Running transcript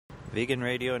Vegan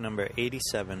Radio number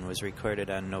 87 was recorded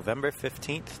on November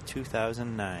 15th,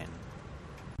 2009.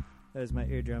 That was my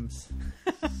eardrums.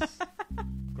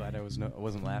 Glad I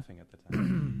wasn't laughing at the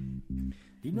time.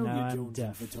 You know Now you're I'm jonesing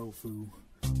deaf. for tofu.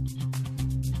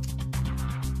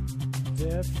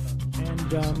 Deaf and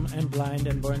dumb and blind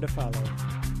and born to follow.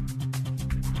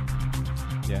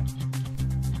 Yeah.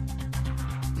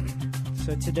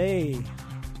 So today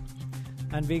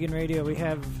on Vegan Radio we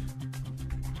have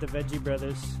the Veggie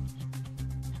Brothers.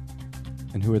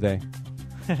 And who are they?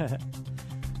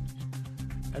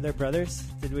 Are they brothers?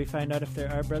 Did we find out if there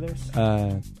are brothers?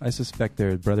 I suspect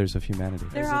they're brothers of humanity. Or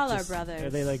is They're it all our just- brothers. Are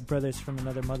they like brothers from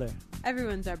another mother?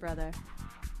 Everyone's our brother.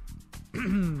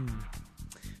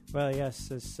 Well, yes,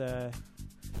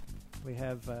 we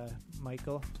have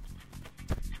Michael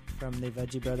from the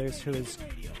Veggie Brothers, who is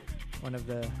one of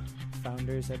the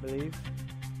founders, I believe.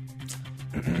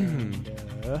 And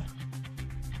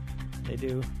they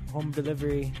do home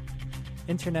delivery,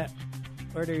 internet,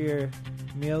 order your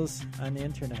meals on the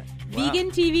internet.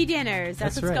 Vegan TV dinners.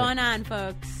 That's That's what's right. going on,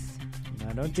 folks.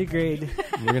 Now, don't degrade.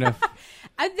 We're gonna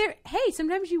Hey,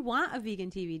 sometimes you want a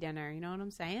vegan TV dinner. You know what I'm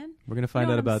saying? find know out what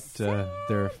I'm about saying?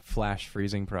 their flash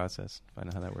freezing process. Find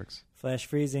out how that works. Flash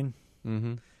freezing.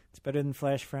 Mm-hmm. It's better than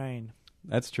flash frying.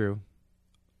 That's true.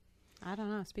 I don't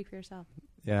know. Speak for yourself.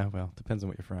 Yeah. Well, depends on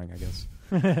what you're frying, I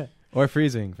guess, or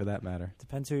freezing for that matter.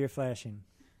 Depends who you're flashing.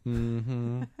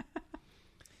 Mm-hmm.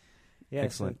 Yeah,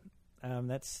 Excellent. So,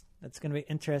 that's going to be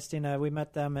interesting. We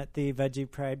met them at the Veggie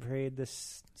Pride Parade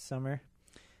this summer,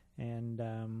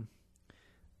 and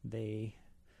they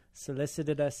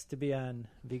solicited us to be on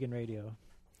Vegan Radio,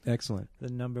 Excellent. the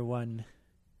number one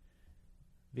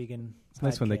vegan It's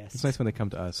nice podcast. when they come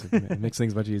to us. It makes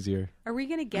things much easier. Are we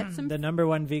gonna get some? The number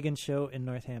one vegan show in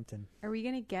Northampton. Are we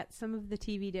gonna get some of the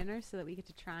TV dinners so that we get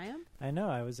to try them? I know.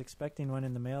 I was expecting one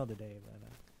in the mail today, but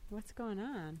What's going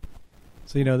on?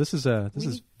 So this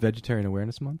is Vegetarian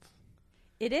Awareness Month.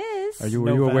 It is. Were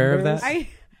you aware of that? I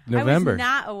November. was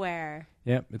not aware.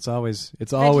 Yep, it's always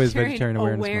Vegetarian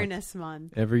Awareness Month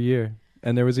Month. every year.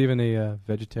 And there was even a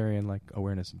Vegetarian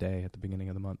Awareness Day at the beginning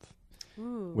of the month.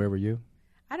 Ooh. Where were you?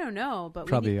 I don't know, but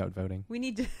Probably out voting. we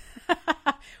need to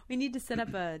we need to set up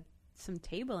some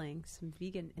tabling, some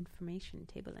vegan information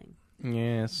tabling.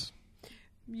 Yes,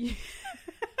 Yeah.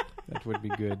 that would be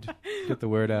good. Get the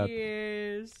word out.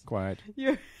 Yes. Quiet.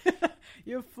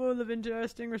 You're full of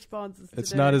interesting responses It's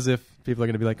today. not as if people are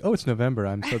going to be like, "Oh, it's November.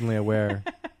 I'm suddenly aware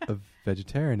of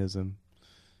vegetarianism."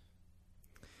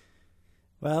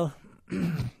 well,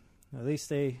 at least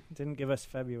they didn't give us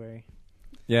February.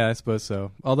 Yeah, I suppose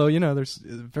so. Although there's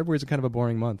February's kind of a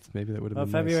boring month. Maybe that would have Well,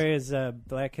 been February is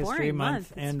Black History Boring Month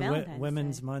month. It's and Valentine's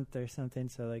Women's Day. Month or something.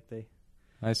 So nice.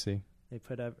 I see. they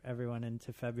put everyone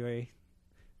into February.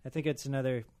 I think it's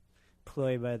another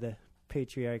ploy by the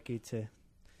patriarchy to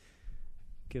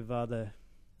give all the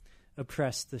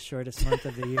oppressed the shortest month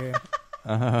of the year.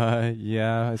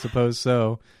 Yeah, I suppose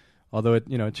so. Although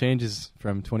it changes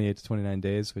from 28 to 29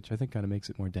 days, which I think kind of makes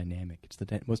it more dynamic. It's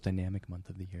the most dynamic month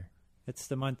of the year. It's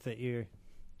the month that you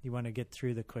want to get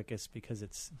through the quickest because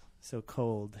it's so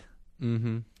cold.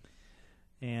 Mm-hmm.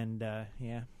 And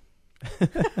yeah,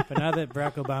 but now that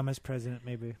Barack Obama's president,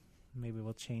 maybe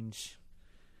we'll change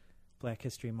Black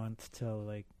History Month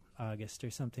till August or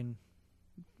something.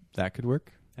 That could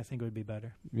work. I think it would be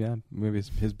better. Yeah, maybe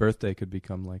his birthday could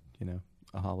become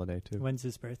a holiday too. When's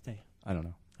his birthday? I don't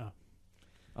know. Oh.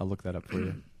 I'll look that up for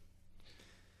you.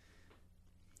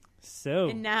 So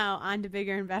And now on to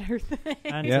bigger and better things.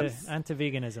 Yep. onto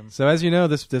veganism. So as you know,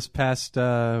 this past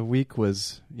week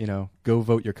was Go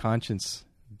Vote Your Conscience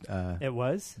It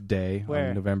was? Day Where?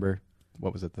 on November.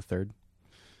 What was it? The 3rd.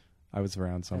 I was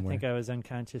around I somewhere. think I was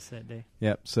unconscious that day.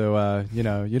 Yep. So you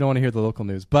don't want to hear the local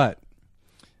news, but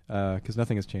because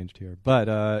nothing has changed here. But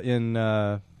in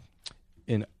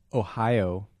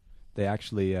Ohio, they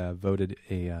actually voted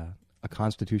a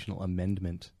constitutional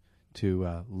amendment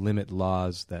to limit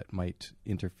laws that might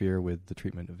interfere with the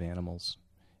treatment of animals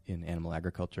in animal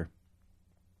agriculture.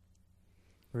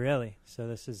 Really? So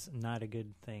this is not a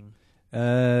good thing.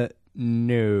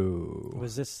 No.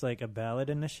 Was this like a ballot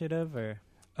initiative or?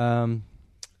 I'll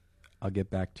get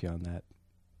back to you on that.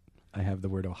 I have the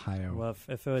word Ohio Well,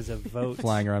 if it was a vote,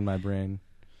 flying around my brain.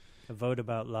 a vote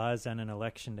about laws on an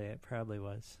election day, it probably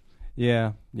was.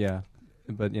 Yeah.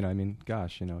 But,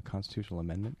 gosh, a constitutional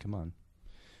amendment? Come on.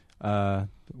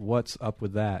 What's up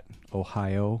with that,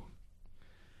 Ohio?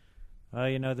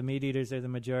 Well, the meat eaters are the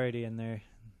majority, and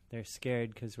they're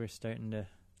scared because we're starting to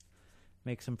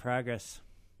make some progress.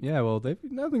 Yeah, well, they've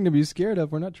nothing to be scared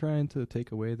of. We're not trying to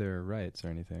take away their rights or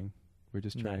anything. We're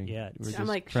just Not trying. yet. We're I'm just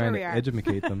like, trying sure to we are.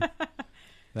 educate them.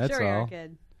 That's sure all. you're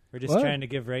good. We're just What? trying to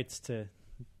give rights to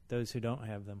those who don't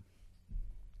have them.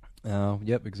 Oh,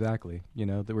 yep, exactly. You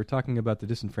know, that we're talking about the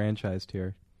disenfranchised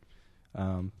here.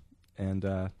 And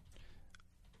I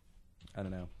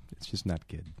don't know. It's just not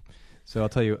good. So I'll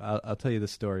tell you the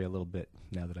story a little bit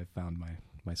now that I've found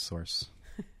my source.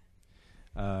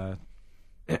 2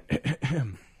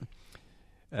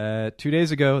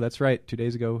 days ago, that's right, 2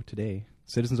 days ago today,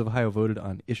 citizens of Ohio voted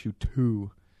on Issue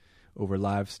 2 over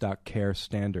livestock care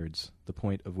standards, the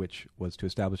point of which was to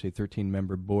establish a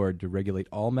 13-member board to regulate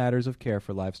all matters of care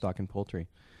for livestock and poultry.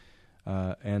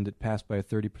 And it passed by a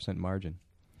 30% margin.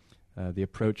 The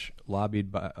approach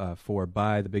lobbied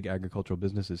by the big agricultural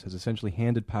businesses has essentially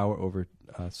handed power over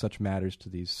such matters to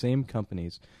these same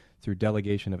companies through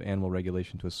delegation of animal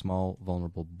regulation to a small,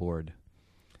 vulnerable board.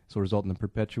 This will result in the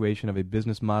perpetuation of a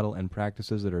business model and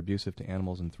practices that are abusive to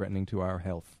animals and threatening to our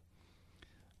health,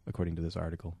 according to this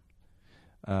article.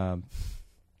 The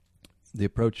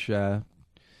approach,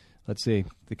 let's see,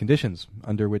 the conditions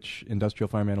under which industrial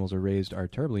farm animals are raised are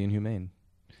terribly inhumane.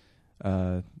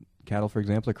 Cattle, for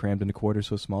example, are crammed into quarters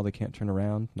so small they can't turn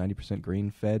around, 90%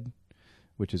 grain-fed,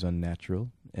 which is unnatural,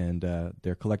 and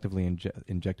they're collectively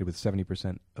injected with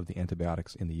 70% of the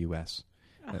antibiotics in the U.S.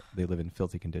 They live in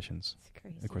filthy conditions. It's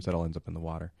crazy. Of course, that all ends up in the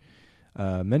water.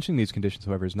 Mentioning these conditions,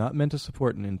 however, is not meant to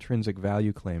support an intrinsic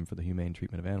value claim for the humane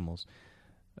treatment of animals.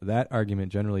 That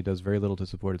argument generally does very little to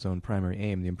support its own primary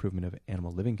aim, the improvement of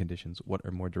animal living conditions. What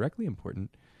are more directly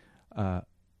important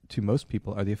to most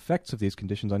people are the effects of these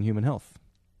conditions on human health.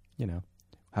 You know,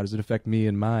 how does it affect me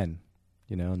and mine,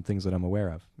 you know, and things that I'm aware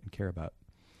of and care about.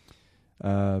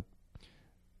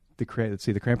 The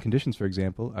cramped conditions, for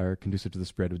example, are conducive to the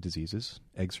spread of diseases.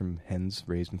 Eggs from hens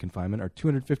raised in confinement are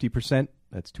 250%,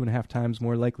 that's 2.5 times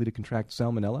more likely to contract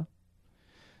salmonella.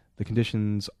 The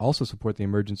conditions also support the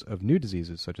emergence of new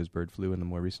diseases, such as bird flu and the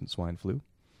more recent swine flu.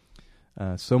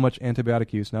 So much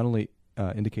antibiotic use not only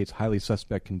indicates highly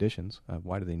suspect conditions,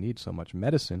 why do they need so much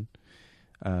medicine,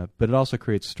 but it also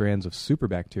creates strands of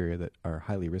superbacteria that are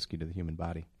highly risky to the human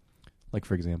body. Like,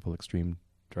 for example, extreme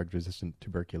drug-resistant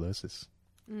tuberculosis,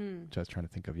 which I was trying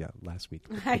to think of last week.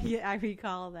 I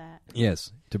recall that.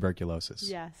 Yes, tuberculosis.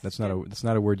 Yes. That's not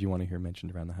a word you want to hear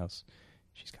mentioned around the house.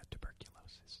 She's got tuberculosis.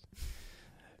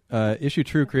 Issue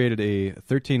True created a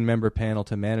 13-member panel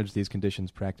to manage these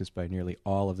conditions practiced by nearly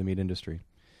all of the meat industry,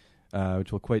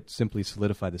 which will quite simply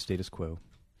solidify the status quo.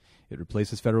 It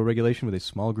replaces federal regulation with a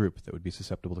small group that would be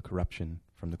susceptible to corruption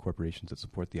from the corporations that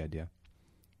support the idea.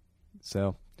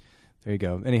 So, there you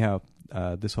go. Anyhow,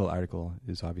 this whole article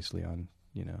is obviously on,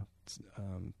 it's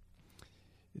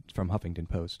from Huffington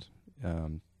Post.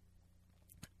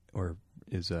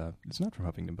 It's not from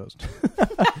Huffington Post.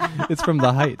 It's from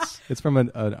The Heights. It's from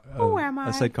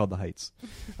a site called The Heights.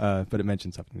 But it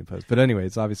mentions Huffington Post. But anyway,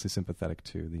 it's obviously sympathetic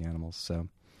to the animals. So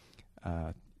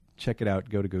check it out.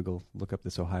 Go to Google, look up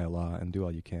this Ohio law, and do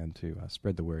all you can to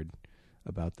spread the word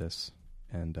about this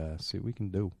and see what we can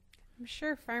do. I'm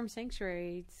sure Farm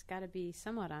Sanctuary's got to be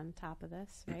somewhat on top of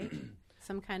this, right?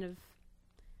 Some kind of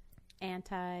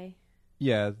anti...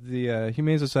 Yeah, the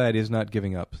Humane Society is not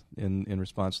giving up in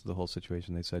response to the whole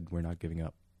situation. They said, we're not giving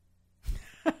up.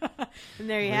 And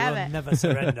there you have will it. Never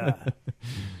surrender.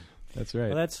 That's right.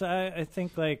 Well, that's I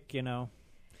think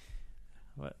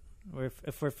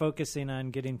if we're focusing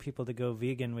on getting people to go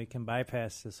vegan, we can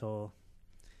bypass this whole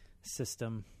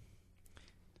system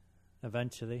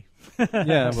eventually.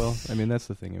 Yeah, well, I mean, that's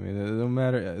the thing. I mean, no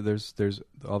matter, there's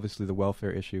obviously the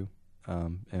welfare issue,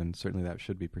 and certainly that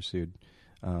should be pursued.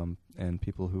 And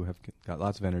people who have got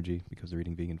lots of energy because they're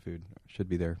eating vegan food should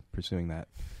be there pursuing that.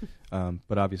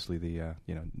 But obviously, the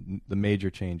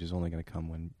major change is only going to come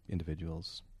when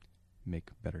individuals make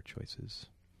better choices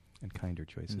and kinder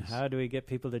choices. And how do we get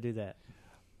people to do that?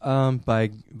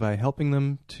 By helping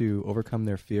them to overcome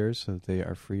their fears, so that they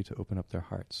are free to open up their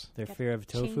hearts. Their fear of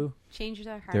tofu, change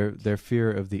their heart. Their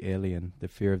fear of the alien, their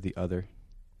fear of the other.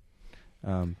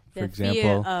 For example,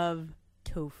 fear of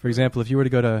tofu. For example, if you were to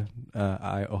go to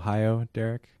Ohio,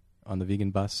 Derek, on the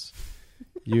vegan bus,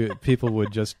 people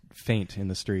would just faint in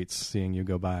the streets seeing you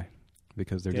go by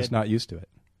because they're just not used to it.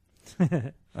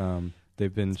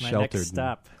 They've been it's my sheltered. Next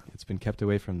stop. It's been kept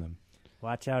away from them.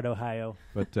 Watch out, Ohio.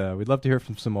 But we'd love to hear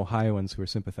from some Ohioans who are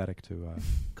sympathetic to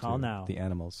call now the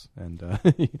animals. And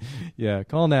yeah,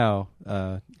 call now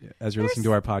as you're listening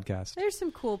to our podcast. There's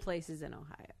some cool places in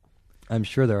Ohio. I'm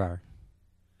sure there are.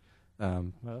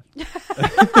 Well.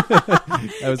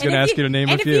 I was going to ask you to name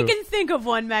a few. And if you can think of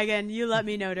one, Megan, you let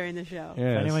me know during the show.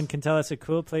 Yes. If anyone can tell us a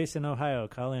cool place in Ohio,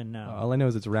 call in now. All I know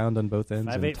is it's round on both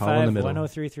ends and tall in the middle.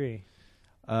 585-1033.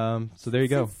 So there you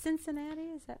go. Cincinnati?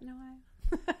 Is that in Ohio?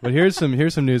 But here's some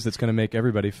news that's going to make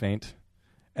everybody faint.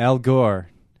 Al Gore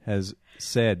has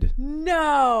said,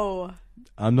 No.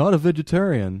 "I'm not a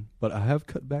vegetarian, but I have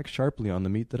cut back sharply on the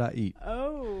meat that I eat.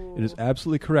 Oh. It is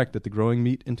absolutely correct that the growing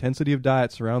meat intensity of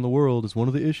diets around the world is one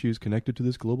of the issues connected to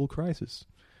this global crisis,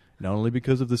 not only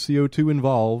because of the CO2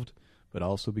 involved, but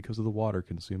also because of the water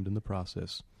consumed in the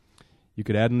process. You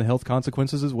could add in the health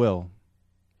consequences as well."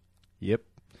 Yep.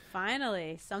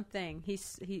 Finally, something. He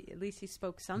at least he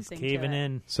spoke something. He's caving to it.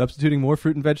 in. Substituting more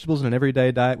fruit and vegetables in an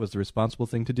everyday diet was the responsible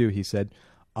thing to do, he said.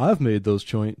 "I've made those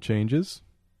changes."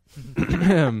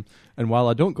 And while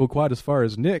I don't go quite as far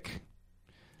as Nick...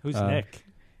 Who's Nick?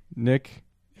 Nick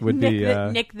would Nick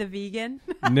be... Nick the vegan.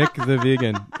 Nick the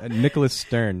vegan. Nicholas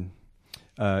Stern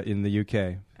in the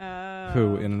UK. Oh.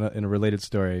 Who, in a related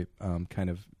story, kind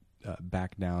of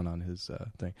backed down on his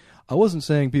thing. "I wasn't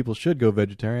saying people should go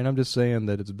vegetarian. I'm just saying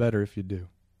that it's better if you do."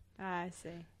 I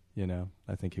see. You know,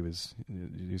 I think he was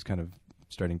kind of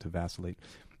starting to vacillate.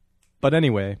 But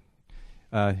anyway,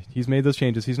 he's made those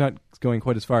changes. He's not going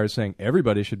quite as far as saying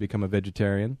everybody should become a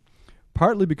vegetarian,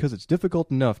 partly because it's difficult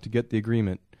enough to get the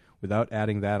agreement without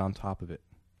adding that on top of it.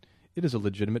 It is a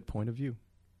legitimate point of view,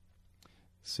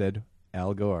 said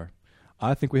Al Gore.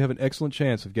 "I think we have an excellent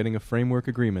chance of getting a framework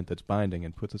agreement that's binding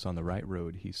and puts us on the right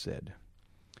road," he said.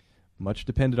 Much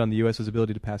depended on the U.S.'s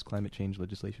ability to pass climate change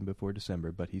legislation before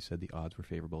December, but he said the odds were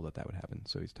favorable that would happen.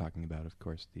 So he's talking about, of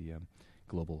course, the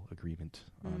global agreement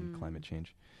on climate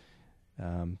change.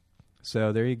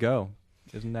 So there you go.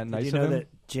 Isn't that nice Did you of know him?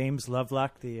 that James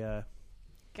Lovelock, the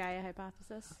Gaia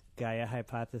hypothesis. Gaia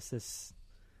hypothesis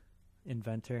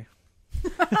inventor,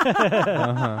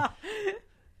 Uh-huh.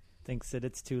 thinks that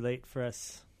it's too late for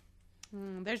us,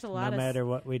 There's a no lot of matter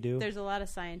what we do. there's a lot of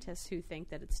scientists who think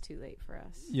that it's too late for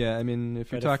us. Yeah, I mean,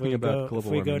 if you're But talking about global if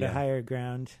we warming, go to yeah. higher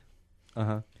ground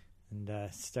Uh-huh.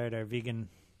 and start our vegan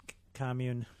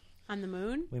commune, On the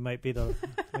moon? we might be able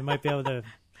to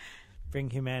bring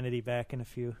humanity back in a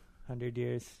few hundred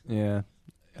years. Yeah,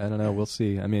 I don't know. We'll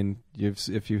see. I mean,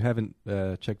 if you haven't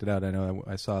checked it out, I know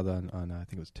I saw it on I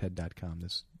think it was TED.com.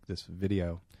 This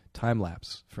video time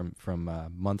lapse from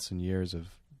months and years of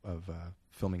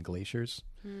filming glaciers,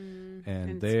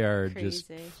 and they are just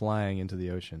crazy. flying into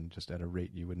the ocean just at a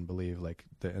rate you wouldn't believe.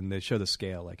 And they show the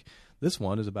scale. Like, this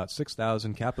one is about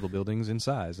 6,000 Capitol buildings in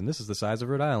size, and this is the size of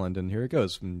Rhode Island, and here it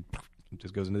goes, and it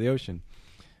just goes into the ocean,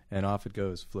 and off it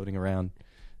goes, floating around,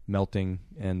 melting.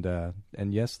 And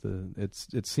yes,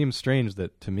 it seems strange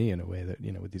that, to me, in a way, that,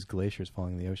 you know, with these glaciers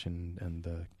falling in the ocean and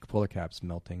the polar caps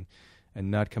melting and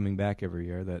not coming back every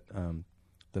year, that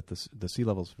the sea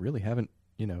levels really haven't,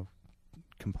 you know,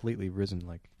 completely risen,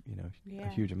 like, you know, a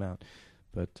huge amount.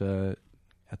 But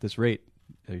at this rate,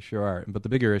 they sure are. But the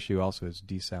bigger issue also is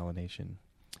desalination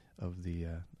of the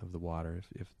water.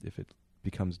 If it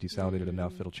becomes desalinated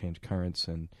enough, it'll change currents,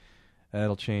 and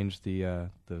that'll change the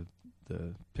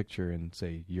picture in,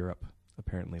 say, Europe.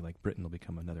 Apparently, like, Britain will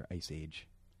become another ice age.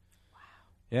 Wow.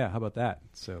 Yeah, how about that?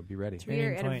 So be ready.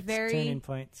 We're at a Turning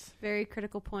points. very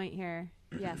critical point here.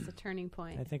 Yes, a turning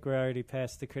point. I think we're already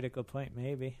past the critical point,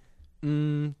 maybe.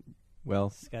 Well,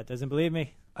 Scott doesn't believe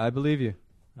me. I believe you.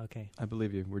 Okay. I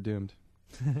believe you. We're doomed.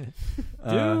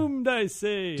 Doomed, I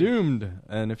say. Doomed.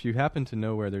 And if you happen to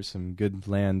know where there's some good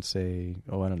land, say,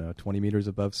 20 meters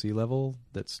above sea level,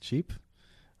 that's cheap,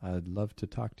 I'd love to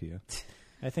talk to you.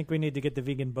 I think we need to get the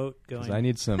vegan boat 'Cause going. I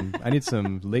need some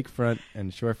lakefront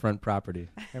and shorefront property.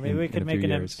 Or maybe we could in a make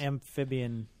few an years.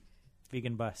 amphibian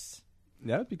vegan bus,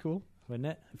 That would be cool. wouldn't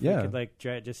it? If Yeah. we could, like,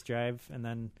 just drive and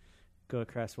then go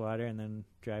across water and then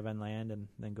drive on land and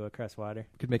then go across water.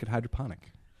 Could make it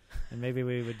hydroponic. And maybe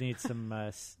we would need some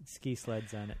ski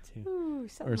sleds on it, too. Ooh, Or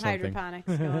something something. hydroponics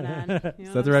going on. You know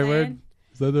Is that the right word?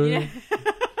 Is that the right word?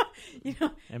 You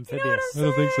know, Amphibious. I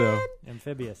don't think so.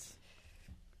 Amphibious.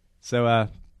 So,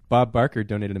 Bob Barker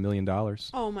donated $1 million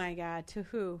oh my God, to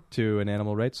who? to an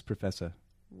animal rights professor.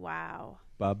 Wow,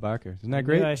 Bob Barker. Isn't that I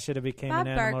great? knew I should have became Bob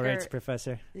an animal Barker rights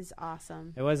professor. is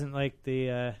awesome. It wasn't like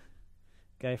the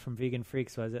guy from Vegan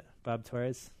Freaks, was it? Bob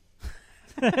Torres?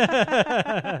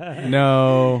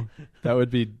 No, that would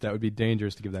be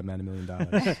dangerous to give that man $1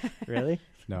 million. Really?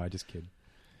 No, I just kid.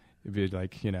 It'd be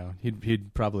like, you know,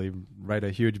 he'd probably write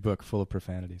a huge book full of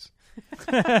profanities.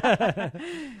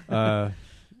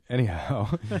 Anyhow,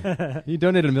 he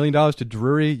donated $1 million to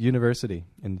Drury University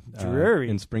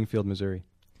in Springfield, Missouri.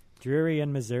 Drury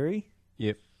in Missouri?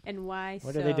 Yep. And why?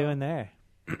 What are they doing there?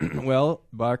 Well,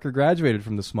 Barker graduated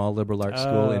from the small liberal arts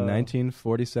school in Oh.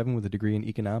 1947 with a degree in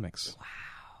economics. Wow.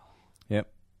 Yep.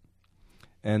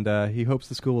 And he hopes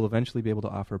the school will eventually be able to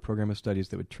offer a program of studies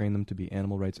that would train them to be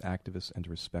animal rights activists and to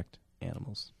respect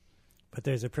animals. But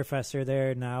there's a professor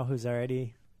there now who's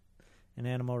already an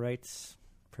animal rights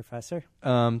professor.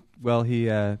 Well, he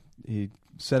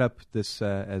set up this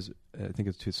as I think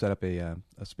it's to set up a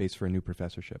space for a new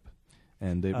professorship,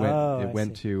 and it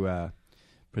went to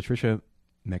Patricia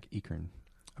McEachern,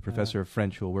 a professor of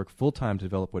French who will work full time to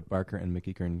develop what Barker and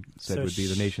McEachern said So would be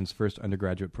the nation's first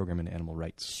undergraduate program in animal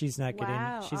rights. She's not getting.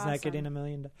 Wow, She's not getting $1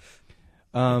 million.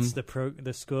 It's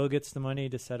the school gets the money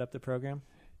to set up the program.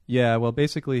 Yeah, well,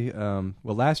 basically,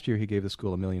 last year he gave the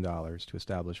school $1 million to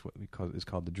establish what is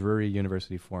called the Drury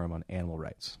University Forum on Animal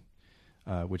Rights,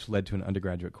 which led to an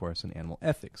undergraduate course in animal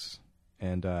ethics,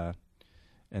 and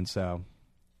so.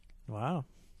 Wow.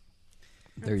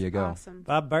 There you go. Awesome.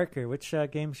 Bob Barker, which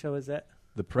game show is that?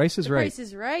 The Price is Right. Price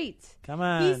is Right. Come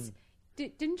on.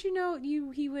 Didn't you know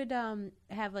he would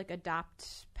have like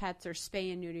adopt pets or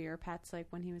spay and neuter your pets like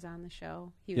when he was on the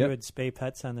show? He He would spay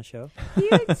pets on the show. He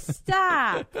would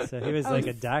stop. So he was like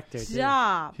a doctor. Too.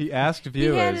 Stop. He asked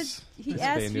viewers. He to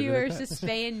asked spay and neuter viewers their to pets.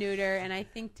 spay and neuter, and I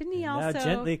think didn't he Now also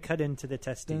gently cut into the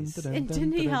testes. and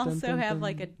didn't he also have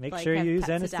like a Make like sure have you use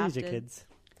pets anesthesia, adopted? kids.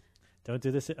 Don't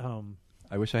do this at home.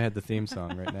 I wish I had the theme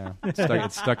song right now.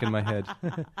 It's stuck in my head.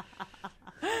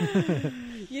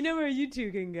 You know where you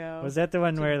two can go. Was that the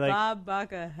one To where like Bob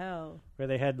Baca Hell? where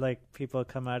they had like people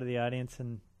come out of the audience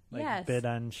and like Yes. bid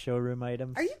on showroom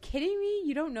items? Are you kidding me?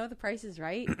 You don't know The Price is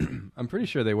Right? I'm pretty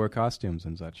sure they wore costumes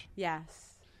and such. Yes.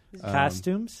 It was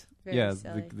Costumes? very Yeah,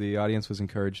 silly. the audience was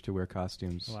encouraged to wear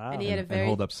costumes Wow. And he had a very-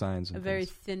 hold up signs. And a very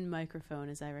things. thin microphone,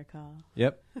 as I recall.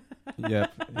 Yep. I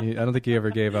don't think he ever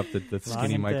gave up the skinny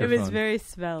and thin. microphone. It was very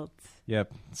svelte.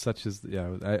 Yep. Such as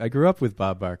I grew up with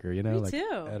Bob Barker. You know, Me like too.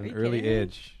 at Are an you early kidding me?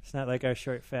 age. It's not like our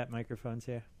short, fat microphones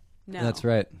here. No. That's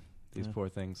right. These Yeah. poor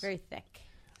things. Very thick.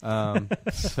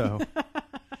 So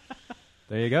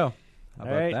there you go. How All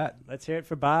about right, that? let's hear it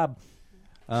for Bob.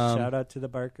 Um, Shout out to the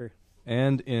Barker.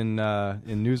 And in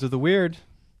news of the weird,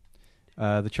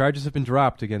 the charges have been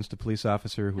dropped against a police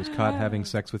officer who was caught having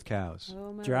sex with cows.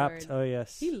 Oh my Dropped. Lord. Oh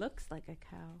yes. He looks like a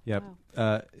cow. Yep.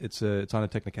 Wow. It's on a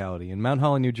technicality. In Mount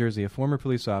Holly, New Jersey, a former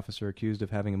police officer accused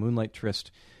of having a moonlight tryst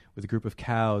with a group of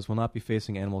cows will not be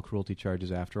facing animal cruelty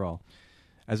charges after all.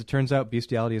 As it turns out,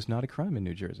 bestiality is not a crime in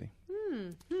New Jersey.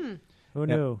 Who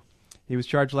knew? He was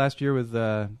charged last year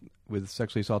with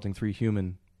sexually assaulting 3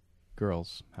 human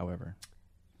girls, however.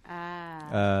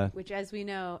 Which, as we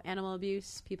know, animal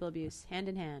abuse, people abuse, hand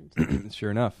in hand.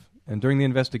 Sure enough. And during the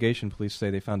investigation, police say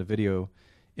they found a video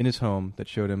in his home that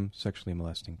showed him sexually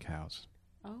molesting cows.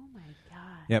 Oh my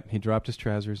God. Yep, he dropped his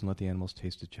trousers and let the animals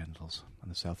taste his genitals on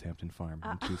the Southampton farm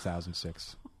in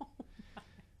 2006.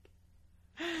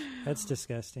 That's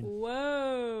disgusting.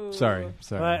 Whoa. Sorry.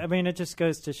 Well, I mean, it just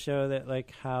goes to show that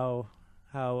like how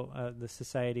the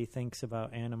society thinks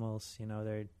about animals. You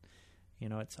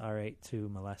know, it's all right to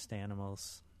molest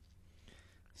animals.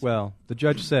 Well, the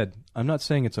judge said, I'm not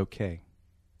saying it's okay.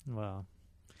 Well,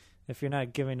 if you're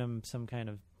not giving them some kind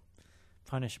of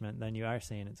punishment, then you are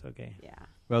saying it's okay. Yeah.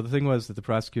 Well, the thing was that the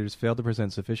prosecutors failed to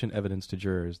present sufficient evidence to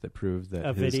jurors that proved that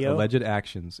A his video? alleged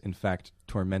actions, in fact,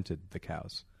 tormented the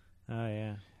cows. Oh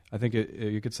yeah. I think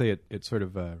you could say it sort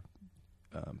of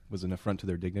was an affront to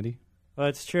their dignity. Well,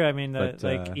 it's true. I mean, But,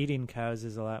 eating cows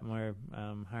is a lot more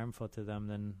harmful to them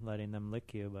than letting them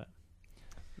lick you. But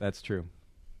That's true.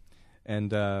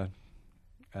 And I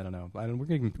don't know. We're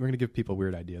gonna give people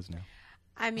weird ideas now.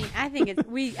 I mean, I think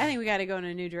we got to go in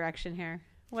a new direction here.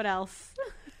 What else?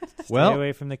 stay Well,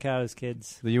 away from the cows,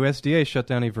 kids. the USDA shut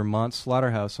down a Vermont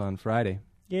slaughterhouse on Friday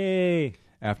Yay!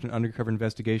 after an undercover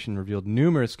investigation revealed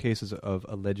numerous cases of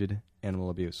alleged animal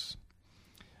abuse.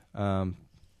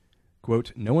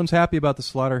 Quote, no one's happy about the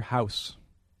slaughterhouse,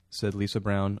 said Lisa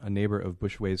Brown, a neighbor of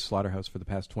Bushway's slaughterhouse for the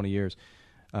past 20 years.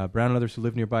 Brown and others who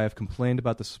live nearby have complained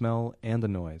about the smell and the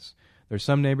noise. There are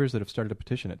some neighbors that have started a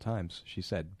petition at times, she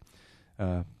said,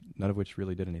 none of which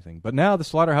really did anything. But now the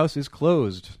slaughterhouse is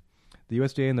closed. The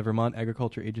USDA and the Vermont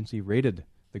Agriculture Agency raided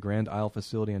the Grand Isle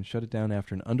facility and shut it down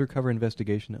after an undercover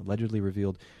investigation allegedly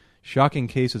revealed shocking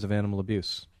cases of animal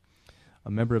abuse.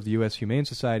 A member of the U.S. Humane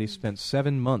Society spent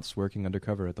 7 months working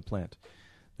undercover at the plant.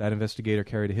 That investigator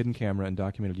carried a hidden camera and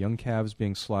documented young calves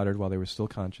being slaughtered while they were still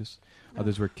conscious.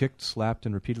 Others were kicked, slapped,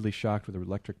 and repeatedly shocked with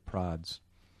electric prods.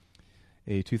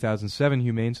 A 2007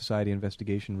 Humane Society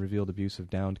investigation revealed abuse of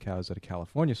downed cows at a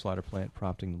California slaughter plant,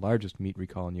 prompting the largest meat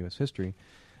recall in U.S. history.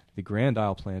 The Grand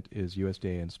Isle plant is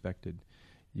USDA inspected.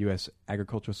 U.S.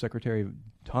 Agricultural Secretary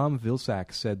Tom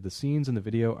Vilsack said the scenes in the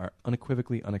video are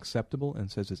unequivocally unacceptable and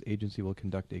says his agency will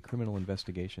conduct a criminal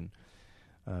investigation.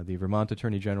 The Vermont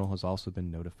Attorney General has also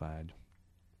been notified.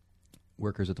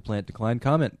 Workers at the plant declined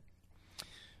comment.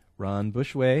 Ron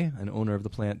Bushway, an owner of the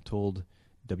plant, told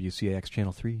WCAX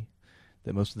Channel 3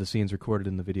 that most of the scenes recorded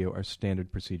in the video are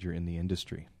standard procedure in the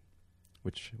industry,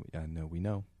 which I know we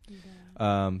know.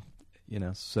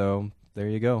 Yeah. So there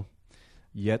you go.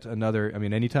 Yet another,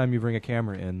 anytime you bring a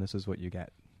camera in, this is what you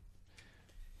get.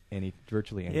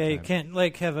 Virtually any Yeah, you time.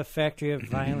 can't have a factory of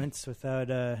violence without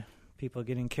people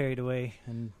getting carried away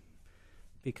and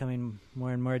becoming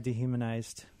more and more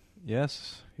dehumanized.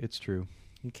 Yes, it's true.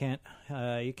 You can't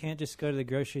just go to the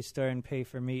grocery store and pay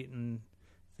for meat and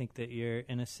think that you're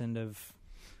innocent of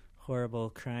horrible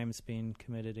crimes being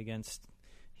committed against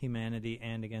humanity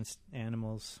and against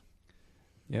animals.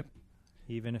 Yep.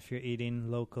 Even if you're eating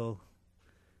local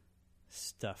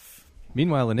stuff.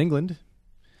 Meanwhile, in England,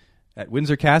 at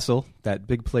Windsor Castle, that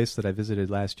big place that I visited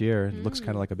last year, it looks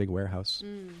kind of like a big warehouse.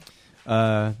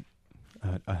 A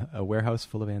warehouse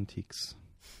full of antiques.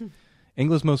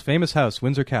 England's most famous house,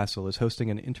 Windsor Castle, is hosting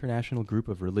an international group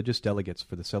of religious delegates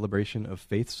for the celebration of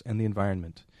faiths and the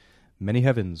environment. Many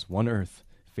heavens, one earth,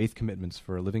 faith commitments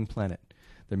for a living planet.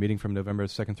 They're meeting from November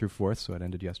 2nd through 4th, so it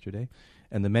ended yesterday.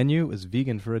 And the menu is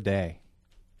vegan for a day.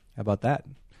 How about that?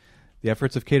 The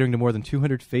efforts of catering to more than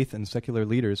 200 faith and secular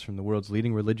leaders from the world's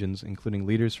leading religions, including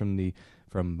leaders from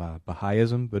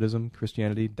Baha'ism, Buddhism,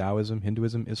 Christianity, Taoism,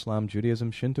 Hinduism, Islam,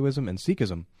 Judaism, Shintoism, and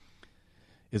Sikhism.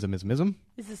 Ism?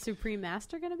 Is the Supreme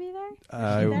Master going to be there?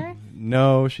 Uh, Is she there?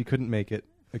 No, she couldn't make it,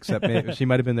 except she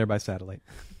might have been there by satellite.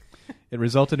 It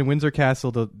resulted in Windsor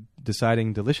Castle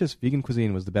deciding delicious vegan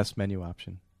cuisine was the best menu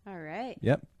option. All right.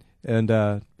 Yep. And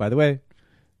by the way,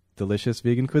 delicious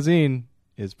vegan cuisine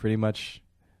is pretty much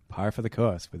par for the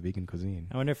course with vegan cuisine.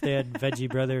 I wonder if they had Veggie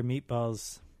Brother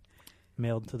meatballs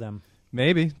mailed to them.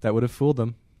 Maybe. That would have fooled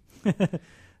them.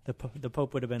 The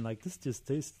Pope would have been like, this just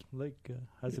tastes like,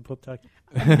 how's the Pope talking?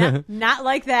 Not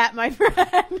like that, my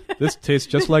friend. This tastes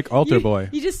just like Altar Boy.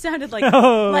 You just sounded like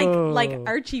Oh. like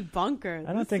Archie Bunker. I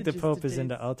don't This think the just Pope a is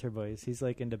into taste. altar boys. He's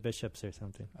like into bishops or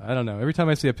something. I don't know. Every time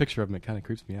I see a picture of him, it kind of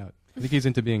creeps me out. I think he's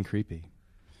into being creepy.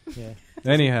 Yeah.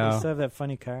 Anyhow, They still have that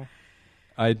funny car.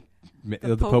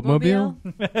 The Pope Mobile?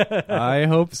 I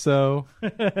hope so.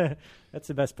 That's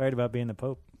the best part about being the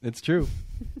Pope. It's true.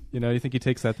 You think he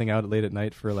takes that thing out late at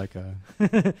night for like a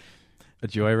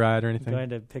joyride or anything? Going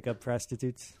to pick up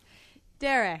prostitutes.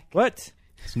 Derek. What?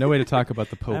 There's no way to talk about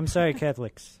the Pope. I'm sorry,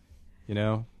 Catholics.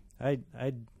 I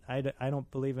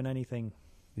don't believe in anything.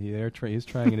 He's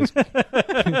trying in his...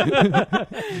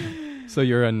 So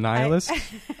you're a nihilist?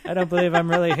 I don't believe I'm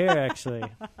really here, actually.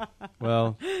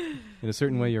 Well, in a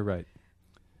certain way, you're right.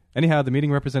 Anyhow, the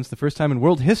meeting represents the first time in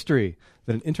world history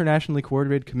that an internationally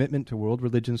coordinated commitment to world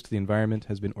religions to the environment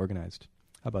has been organized.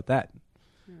 How about that?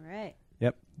 All right.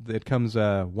 Yep. It comes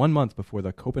 1 month before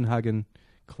the Copenhagen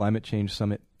Climate Change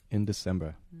Summit in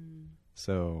December.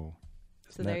 So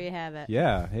there you have it.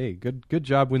 yeah, hey, good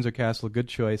job, Windsor Castle. Good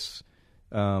choice.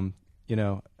 I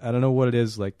don't know what it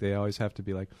is. Like, they always have to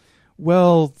be like,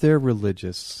 well, they're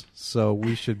religious, so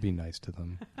we should be nice to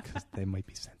them because they might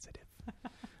be sensitive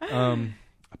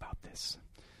about this.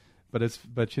 But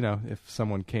if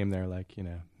someone came there like,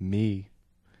 me,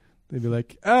 they'd be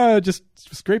like, just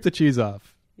scrape the cheese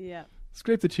off. Yeah.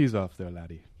 Scrape the cheese off there,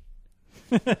 laddie.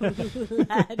 Laddie.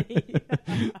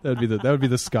 That would be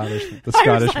the Scottish I was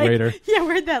Scottish like, waiter. Yeah,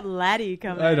 where'd that laddie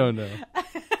come in? I don't know.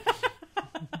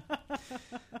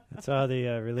 That's how the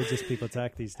religious people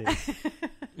talk these days.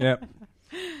 Yep.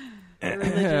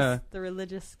 The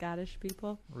religious Scottish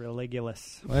people.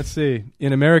 Religulous. Let's see.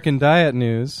 In American diet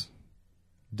news,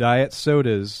 diet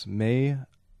sodas may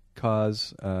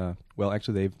cause.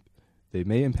 They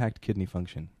may impact kidney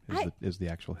function. Is the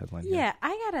actual headline? here. Yeah,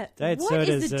 I gotta. Diet what soda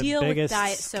is is the the deal with biggest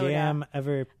diet soda? scam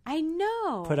ever I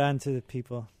know. put onto the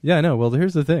people. Yeah, I know. Well,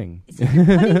 here's the thing. It's like you're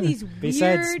putting these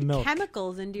Besides weird milk.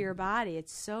 chemicals into your body.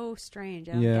 It's so strange.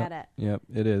 I don't Yeah. get it. Yep,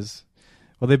 it is.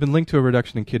 Well, they've been linked to a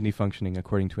reduction in kidney functioning,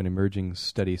 according to an emerging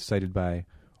study cited by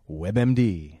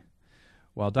WebMD.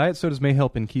 While diet sodas may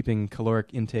help in keeping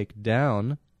caloric intake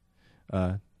down,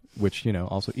 which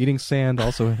also eating sand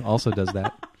also does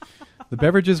that. The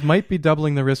beverages might be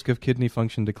doubling the risk of kidney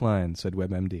function decline, said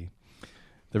WebMD.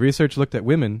 The research looked at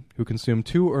women who consumed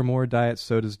 2 or more diet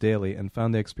sodas daily and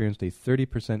found they experienced a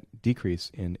 30% decrease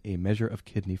in a measure of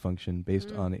kidney function based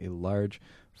on a large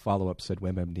follow-up, said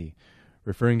WebMD,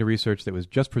 referring to research that was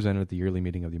just presented at the yearly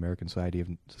meeting of the American Society of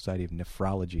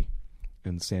Nephrology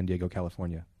in San Diego,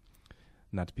 California.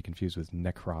 Not to be confused with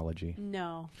necrology.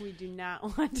 No, we do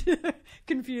not want to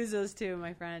confuse those two,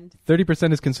 my friend.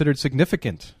 30% is considered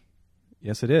significant.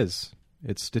 Yes, it is.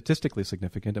 It's statistically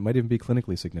significant. It might even be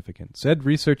clinically significant, said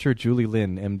researcher Julie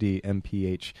Lin, MD,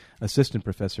 MPH, assistant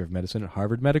professor of medicine at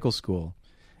Harvard Medical School,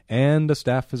 and a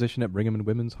staff physician at Brigham and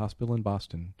Women's Hospital in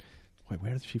Boston. Wait,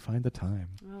 where did she find the time?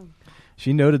 Oh,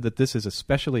 She noted that this is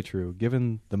especially true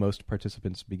given the most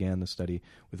participants began the study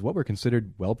with what were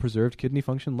considered well-preserved kidney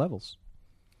function levels.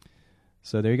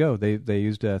 So there you go. They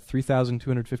used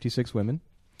 3,256 women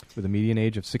with a median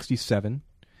age of 67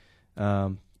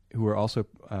 who were also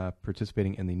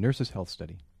participating in the Nurses' Health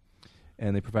Study.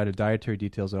 And they provided dietary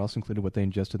details that also included what they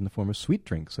ingested in the form of sweet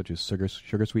drinks, such as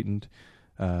sugar-sweetened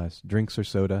drinks or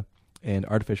soda and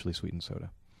artificially sweetened soda,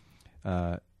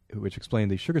 which explained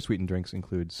the sugar-sweetened drinks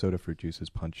include soda, fruit juices,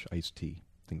 punch, iced tea,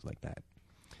 things like that.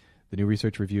 The new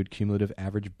research reviewed cumulative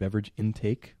average beverage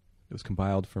intake. It was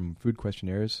compiled from food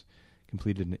questionnaires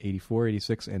completed in 84,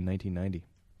 86, and 1990.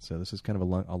 So this is kind of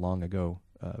a long ago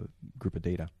group of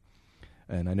data.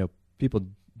 And I know people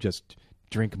just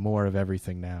drink more of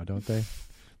everything now, don't they? Than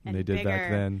And they did back bigger.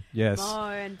 then. Yes.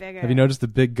 more and bigger. Have you noticed the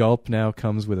big gulp now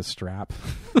comes with a strap?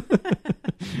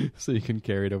 So you can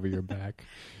carry it over your back.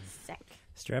 Sick.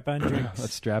 Strap on drinks.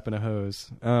 Let's strap in a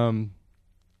hose.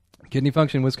 Kidney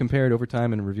function was compared over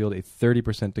time and revealed a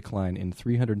 30% decline in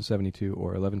 372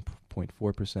 or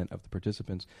 11.4% of the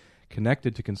participants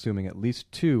connected to consuming at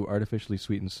least 2 artificially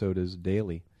sweetened sodas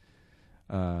daily.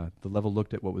 The level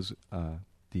looked at what was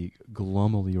the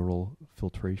glomerular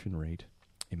filtration rate,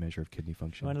 a measure of kidney You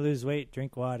function. want to lose weight?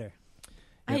 Drink water.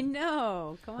 I Yep.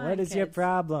 know. Come on. What is your kids.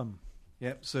 problem?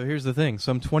 Yep. So here's the thing: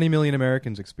 some 20 million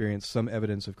Americans experience some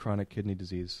evidence of chronic kidney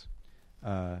disease,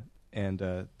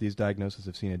 and these diagnoses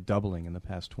have seen a doubling in the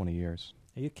past 20 years.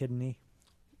 Are you kidding me?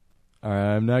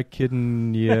 I'm not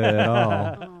kidding you at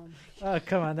all. Oh, Oh,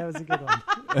 come on. That was a good one.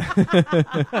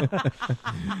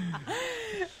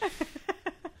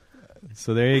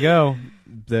 So there you go.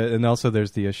 And also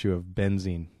there's the issue of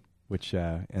benzene, which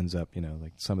ends up,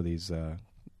 like some of these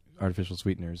artificial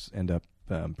sweeteners end up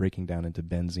breaking down into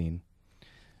benzene,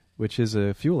 which is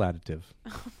a fuel additive.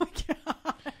 oh my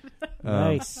god.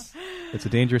 Nice. It's a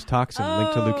dangerous toxin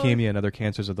linked to Oh. leukemia and other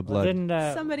cancers of the Well, blood. didn't,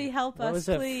 Somebody help what us, was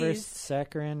that please. first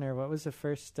saccharin, or what was the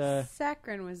first?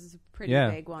 Saccharin was a pretty Yeah.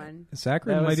 big one. Saccharin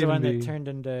That might was the even one be that turned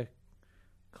into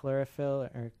chlorophyll,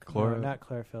 or no, not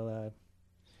chlorophyll.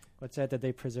 What's that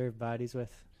they preserve bodies with?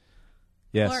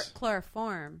 yes,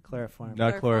 Chloroform. Chloroform.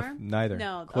 not Chloroform? neither.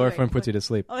 No. Chloroform okay, puts you to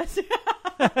sleep, Oh, that's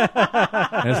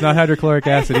and it's not hydrochloric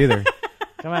acid either.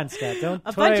 Come on, Scott. Don't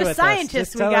A toy bunch of with scientists us.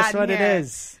 Just we tell got us in what it here.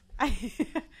 is.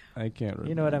 I can't remember.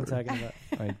 You know what I'm talking about.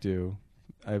 I do.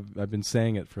 I've been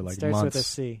saying it for like Starts months. with a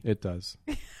C. It does.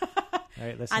 All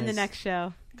right, listeners. On the next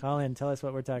show. Call in. Tell us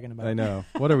what we're talking about. I know.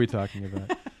 What are we talking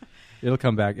about? It'll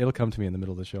come back. It'll come to me in the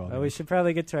middle of the show. Well, we should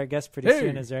probably get to our guest pretty Hey!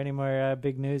 soon. Is there any more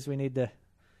big news we need to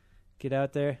get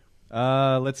out there?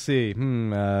 Let's see.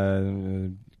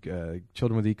 Children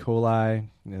with E. coli.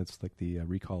 It's like the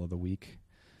recall of the week.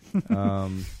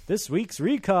 This week's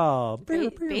recall.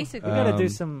 Basically. We gotta do Um,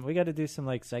 some. We gotta do some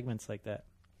like segments like that.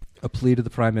 A plea to the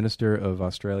Prime Minister of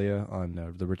Australia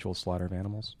on the ritual slaughter of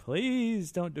animals.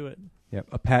 Please don't do it. Yep.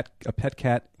 A pet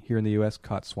cat here in the U.S.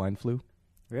 caught swine flu.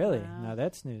 Really? Wow. Now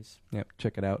that's news. Yep.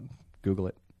 Check it out. Google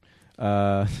it.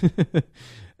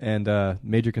 And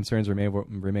major concerns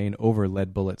remain over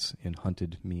lead bullets in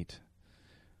hunted meat.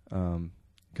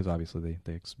 Because obviously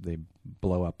they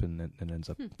blow up and it ends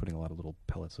up putting a lot of little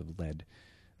pellets of lead.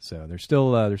 So there's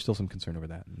still some concern over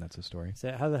that, and that's the story. Is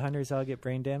that how the hunters all get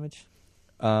brain damage?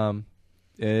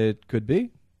 It could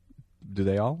be. Do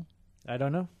they all? I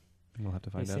don't know. We'll have to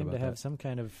They find out seem about to have that. some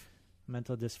kind of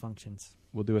mental dysfunctions.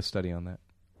 We'll do a study on that.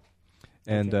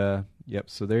 And Okay. yep.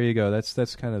 So there you go.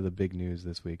 That's kind of the big news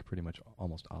this week. Pretty much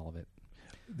almost all of it.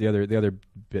 The other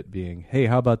bit being, hey,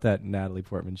 how about that Natalie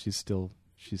Portman? She's still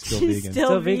She's vegan. still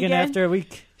Still vegan vegan? after a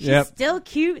week. She's Yep. still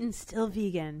cute and still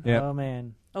vegan. Yep. Oh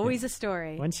man, Always a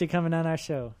story. when's she coming on our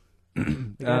show? We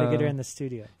gotta get her in the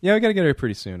studio. Yeah, we got to get her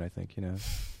pretty soon. I think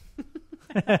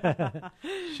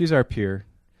she's our peer.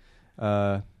 In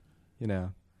All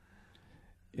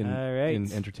right.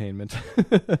 in entertainment.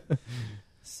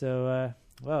 So,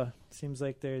 well, seems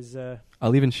like there's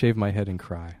I'll even shave my head and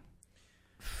cry.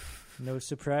 no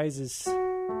surprises.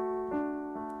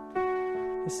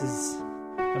 This is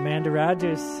Amanda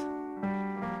Rogers.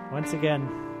 Once again,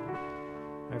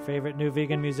 our favorite new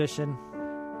vegan musician,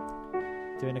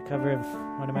 doing a cover of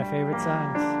one of my favorite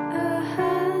songs.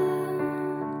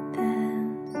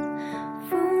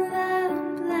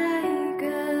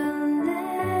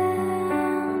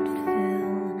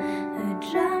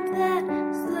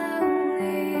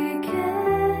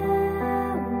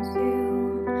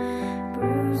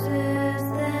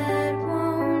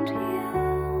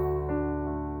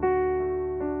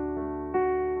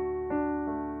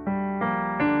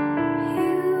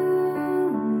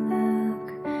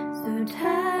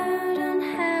 Tired and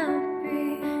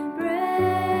happy,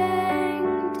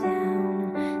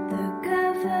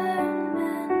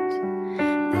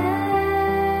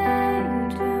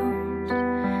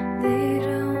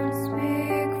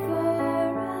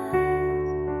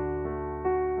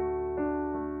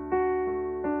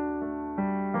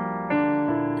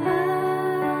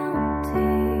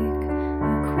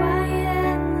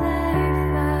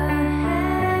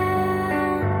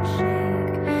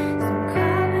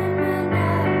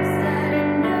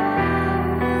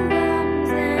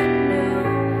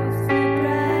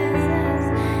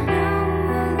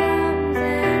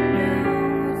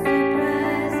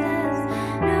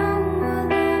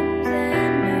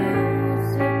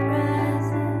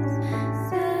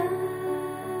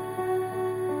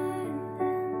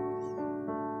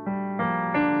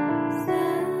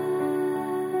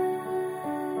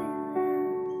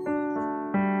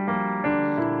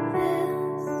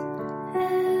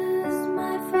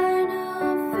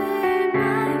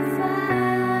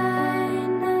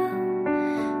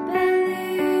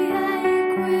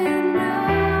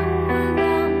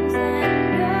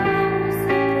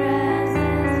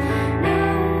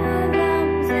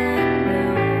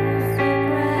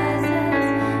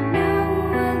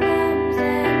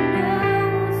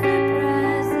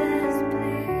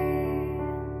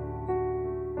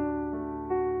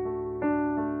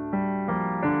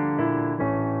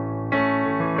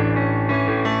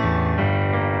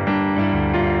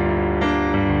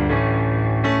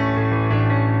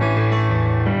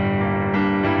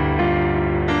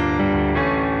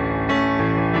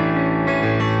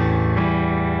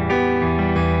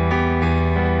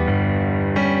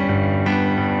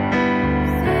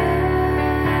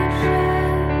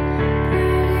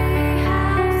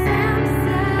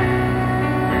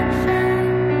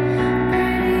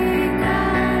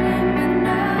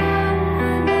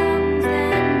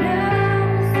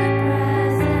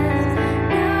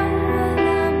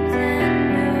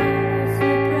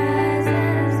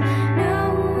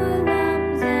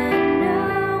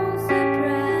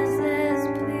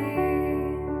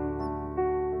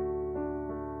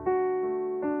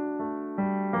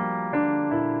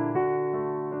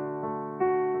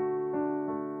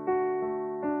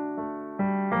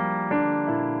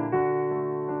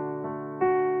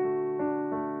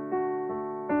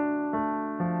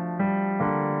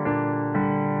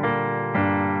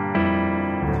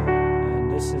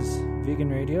 Vegan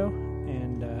Radio,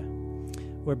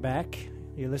 and we're back.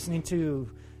 You're listening to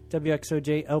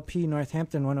WXOJ LP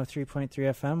Northampton 103.3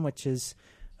 FM, which is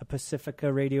a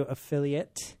Pacifica Radio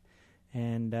affiliate,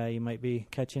 and you might be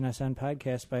catching us on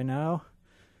podcast by now,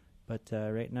 but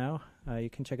right now you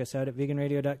can check us out at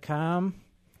veganradio.com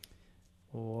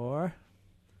or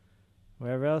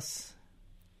wherever else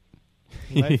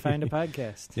you might find a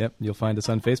podcast. Yep, you'll find us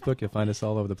on Facebook. You'll find us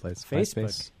all over the place. Facebook?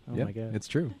 MySpace. Oh, Yep, my God. it's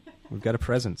true. We've got a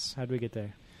presence. How'd we get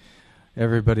there?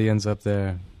 Everybody ends up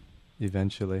there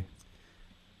eventually.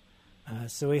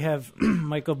 So we have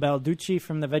Michael Balducci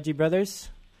from the Veggie Brothers.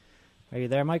 Are you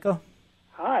there, Michael?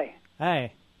 Hi,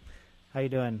 Hi. How you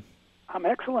doing? I'm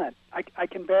excellent. I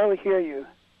can barely hear you.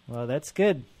 Well, that's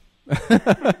good.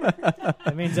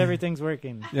 That means everything's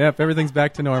working. Yep, everything's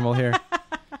back to normal here.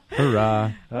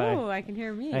 Hurrah. Oh, I can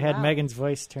hear me. I had Wow. Megan's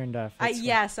voice turned off. That's why.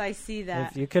 Yes, I see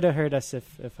that. If you could have heard us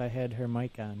if I had her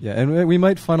mic on. Yeah, and we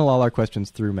might funnel all our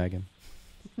questions through Megan.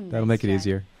 That'll make it Nice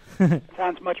try. easier.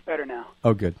 Sounds much better now.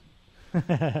 Oh, good.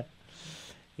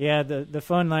 Yeah, the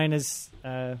phone line is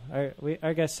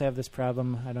our guests have this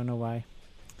problem. I don't know why,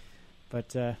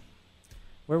 but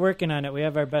we're working on it. We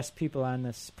have our best people on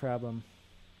this problem.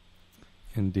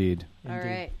 Indeed. All Indeed.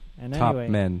 right. And Top anyway,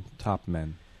 men.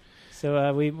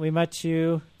 So we met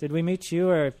you. Did we meet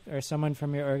you or someone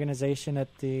from your organization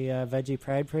at the Veggie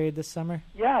Pride Parade this summer?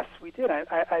 Yes, we did.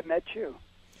 I met you.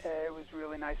 It was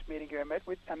really nice meeting you. I met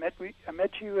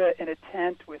you in a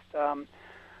tent with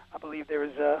I believe there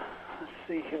was a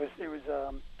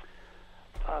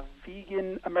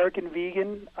American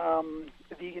Vegan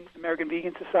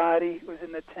Society was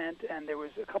in the tent, and there was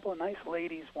a couple of nice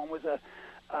ladies.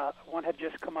 One had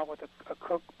just come up with a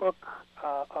cookbook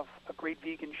of great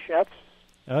vegan chefs.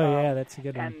 Oh yeah, that's a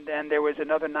good one. And then there was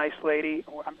another nice lady.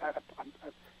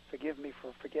 Forgive me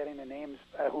for forgetting the names.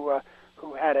 Who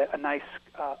had a nice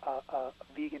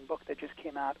vegan book that just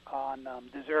came out on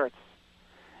desserts.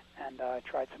 And I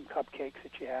tried some cupcakes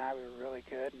that you had. We were really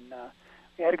good, and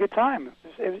we had a good time.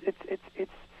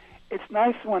 It's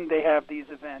nice when they have these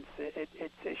events.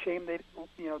 It's a shame that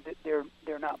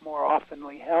they're not more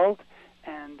oftenly held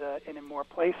and in more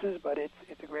places. But it's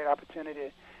a great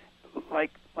opportunity,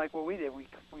 like what we did.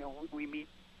 We meet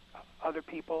other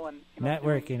people and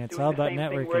networking. It's doing all the about same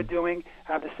networking. Thing we're doing,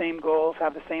 have the same goals,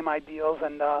 have the same ideals,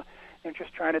 and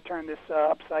just trying to turn this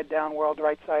upside down world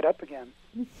right side up again.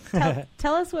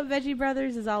 Tell us what Veggie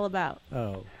Brothers is all about.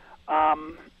 Oh.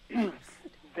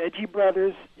 Veggie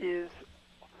Brothers is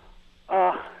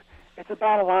it's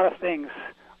about a lot of things.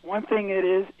 One thing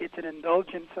it's an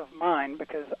indulgence of mine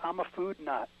because I'm a food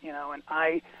nut, and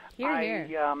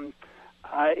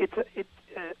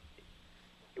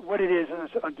what it is,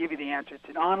 I'll give you the answer. It's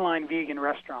an online vegan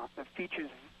restaurant that features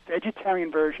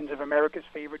vegetarian versions of America's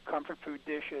favorite comfort food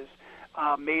dishes,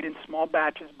 made in small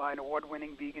batches by an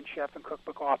award-winning vegan chef and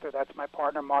cookbook author. That's my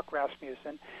partner, Mark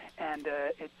Rasmussen. And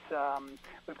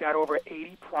we've got over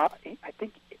 80, I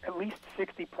think at least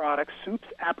 60 products, soups,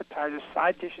 appetizers,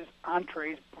 side dishes,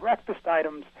 entrees, breakfast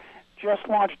items, just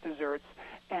launched desserts.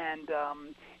 And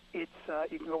you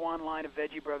can go online at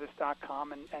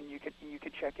veggiebrothers.com and you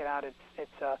could check it out.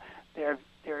 They're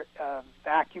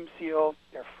vacuum sealed,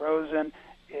 they're frozen,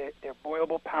 they're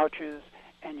boilable pouches,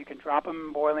 and you can drop them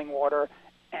in boiling water,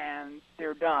 and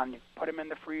they're done. You put them in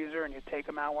the freezer, and you take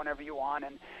them out whenever you want.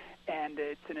 And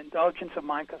it's an indulgence of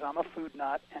mine because I'm a food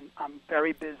nut, and I'm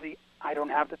very busy. I don't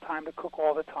have the time to cook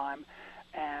all the time,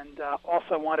 and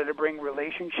also wanted to bring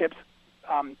relationships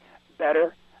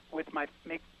better with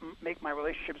make my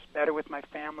relationships better with my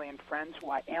family and friends who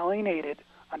I alienated,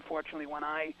 unfortunately, when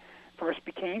I first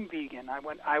became vegan. I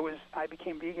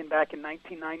became vegan back in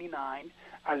 1999.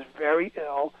 I was very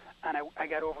ill, and I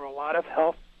got over a lot of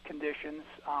health conditions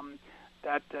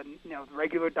that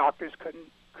regular doctors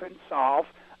couldn't solve.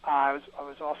 I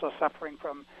was also suffering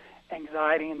from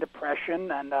anxiety and depression,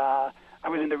 and I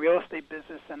was in the real estate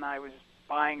business, and I was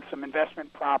buying some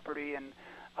investment property and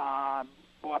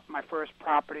bought my first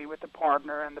property with a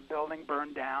partner, and the building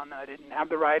burned down. I didn't have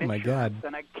the right insurance, God.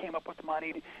 and I came up with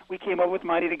money. We came up with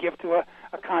money to give to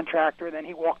a contractor. Then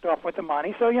he walked off with the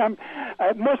money. So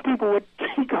most people would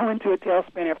go into a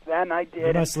tailspin after that, and I did.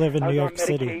 You must live in I New was York on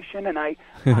City. medication, and I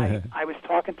was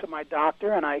talking to my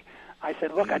doctor, and I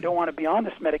said, look, I don't want to be on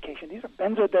this medication. These are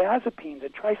benzodiazepines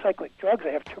and tricyclic drugs.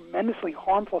 They have tremendously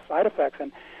harmful side effects,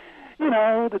 and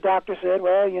the doctor said,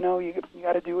 well, you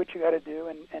got to do what you got to do,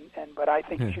 but I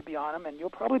think you should be on them, and you'll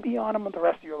probably be on them the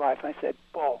rest of your life. And I said,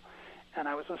 bull. And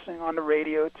I was listening on the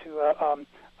radio to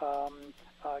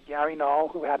Gary Null,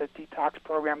 who had a detox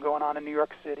program going on in New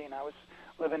York City, and I was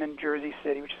living in Jersey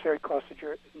City, which is very close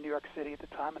to New York City at the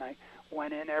time, and I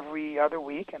went in every other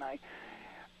week, and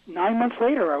 9 months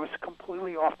later, I was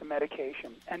completely off the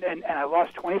medication, and I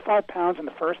lost 25 pounds in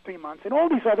the first 3 months, and all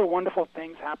these other wonderful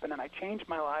things happened, and I changed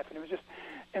my life, and it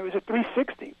was a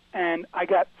 360, and I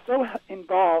got so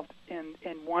involved in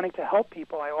wanting to help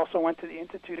people. I also went to the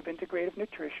Institute of Integrative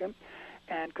Nutrition,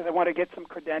 and because I wanted to get some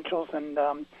credentials and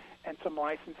some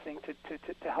licensing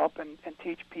to help and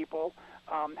teach people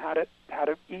how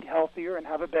to eat healthier and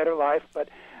have a better life. But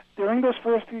during those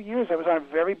first few years, I was on a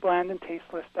very bland and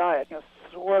tasteless diet,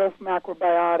 sort of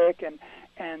macrobiotic, and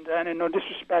no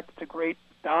disrespect, it's a great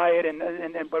diet,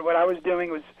 but what I was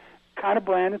doing was kind of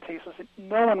bland and tasteless, and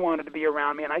no one wanted to be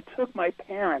around me. And I took my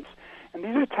parents, and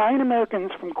these are Italian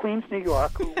Americans from Queens, New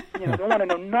York, who don't want to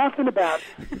know nothing about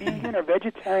vegan or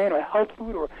vegetarian or health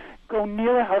food or go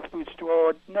near a health food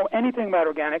store or know anything about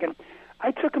organic. And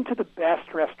I took them to the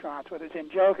best restaurants, whether it's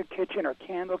Angelica Kitchen or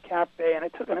Candle Cafe, and I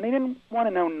took them, and they didn't want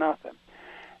to know nothing.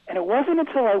 And it wasn't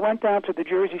until I went down to the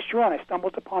Jersey Shore and I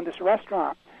stumbled upon this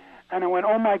restaurant, and I went,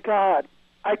 oh, my God,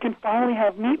 I can finally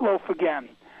have meatloaf again.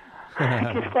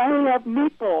 I can finally have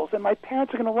meatballs, and my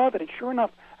parents are going to love it. And sure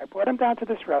enough, I brought them down to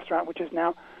this restaurant, which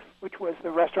was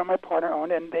the restaurant my partner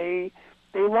owned, and they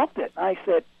loved it. I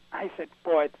said,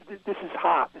 boy, this is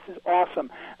hot. This is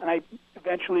awesome. And I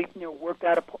eventually, worked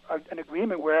out an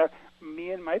agreement where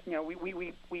me and my,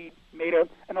 we made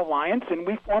an alliance, and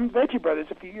we formed Veggie Brothers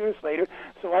a few years later,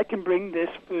 so I can bring this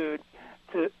food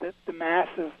to the mass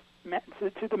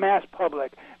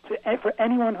public, for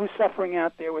anyone who's suffering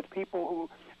out there with people who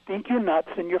think you're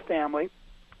nuts in your family,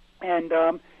 and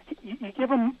you give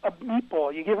them a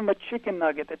meatball, you give them a chicken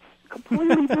nugget that's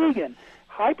completely vegan,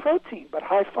 high protein but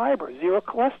high fiber, zero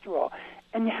cholesterol,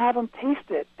 and you have them taste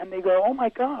it, and they go, oh my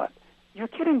God, you're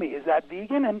kidding me, is that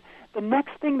vegan? And the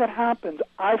next thing that happens,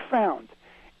 I found,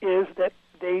 is that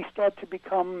they start to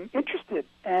become interested,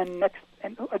 and a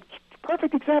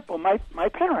perfect example, my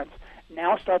parents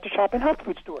now start to shop in health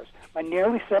food stores. My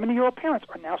nearly 70-year-old parents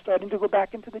are now starting to go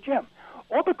back into the gym,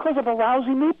 all because of a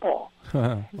lousy meatball.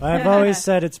 Well, I've always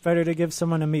said it's better to give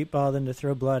someone a meatball than to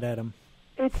throw blood at them.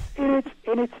 I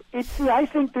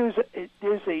think there's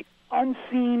a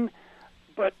unseen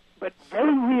but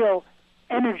very real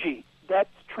energy that's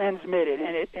transmitted,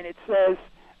 and it says,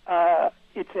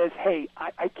 hey,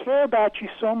 I care about you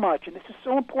so much, and this is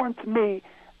so important to me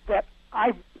that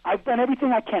I've done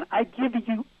everything I can. I give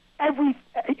you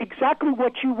exactly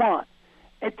what you want.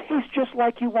 It tastes just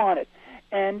like you want it.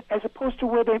 And as opposed to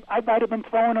where I might have been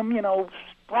throwing them,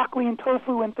 broccoli and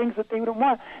tofu and things that they wouldn't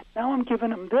want. Now I'm giving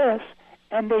them this,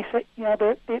 and they say,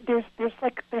 there's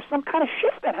some kind of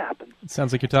shift that happens. It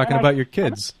sounds like you're talking about your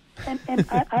kids. And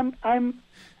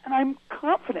I'm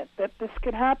confident that this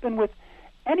could happen with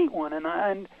anyone, and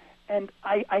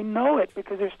I know it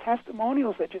because there's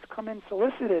testimonials that just come in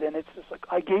solicited, and it's just like,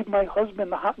 I gave my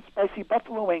husband the hot and spicy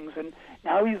buffalo wings, and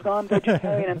now he's gone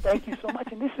vegetarian, and thank you so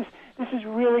much. And this is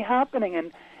really happening,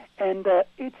 and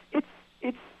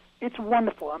it's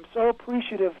wonderful. I'm so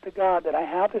appreciative to God that I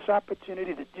have this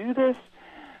opportunity to do this,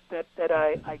 that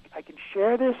I can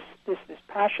share this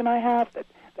passion I have,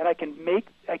 that I can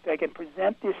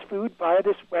present this food via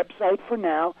this website for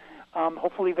now.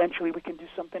 Hopefully, eventually, we can do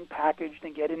something packaged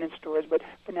and get it in stores. But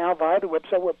for now, via the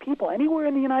website, where people anywhere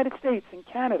in the United States and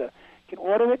Canada can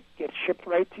order it, get shipped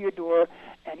right to your door.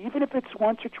 And even if it's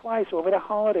once or twice over the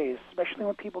holidays, especially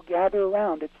when people gather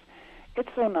around, it's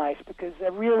so nice because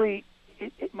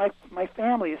my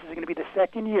family. This is going to be the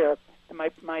second year that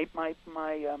my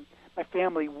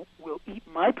family will eat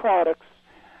my products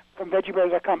from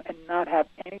VeggieBrothers.com and not have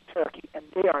any turkey, and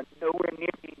they are nowhere near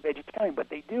being vegetarian, but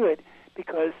they do it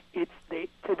because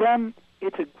to them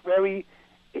it's a very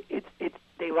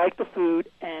they like the food,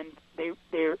 and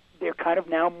they're kind of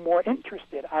now more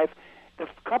interested. I've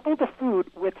coupled the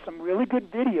food with some really good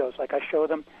videos, like I show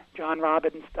them John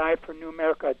Robbins' Diet for New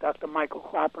America, Dr. Michael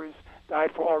Clapper's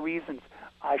Diet for All Reasons.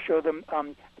 I show them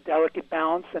Delicate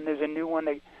Balance, and there's a new one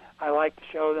that I like to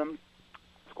show them.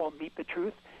 It's called Meet the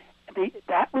Truth.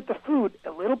 That with the food,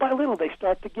 little by little, they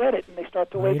start to get it, and they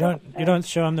start to wake up. You don't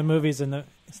show them the movies and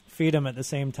feed them at the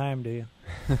same time, do you?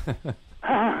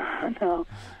 No.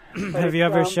 Have you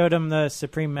ever showed them the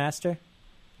Supreme Master?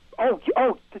 It's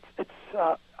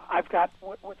I've got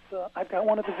I've got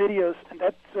one of the videos, and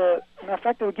that's matter of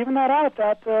fact, they were giving that out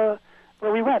at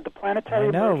where we went, the planetary.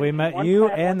 I know, we met you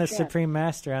and the Supreme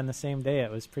Master on the same day.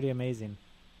 It was pretty amazing.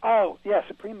 Oh yeah,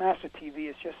 Supreme Master TV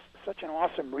is just such an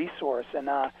awesome resource, and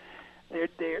they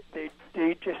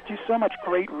just do so much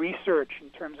great research in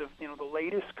terms of the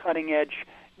latest cutting edge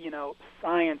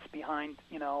science behind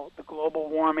the global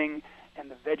warming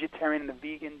the vegetarian and the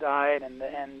vegan diet, and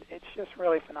it's just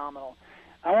really phenomenal.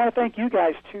 I want to thank you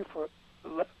guys too for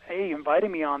A,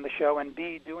 inviting me on the show, and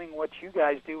B, doing what you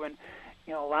guys do, and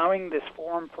allowing this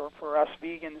forum for us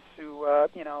vegans to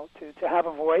to have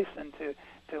a voice and to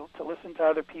listen to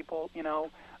other people,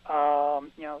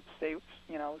 say,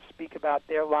 speak about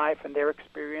their life and their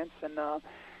experience, and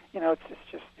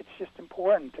it's just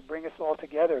important to bring us all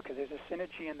together, because there's a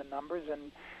synergy in the numbers,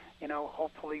 and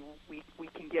hopefully we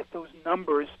can get those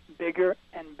numbers bigger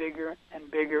and bigger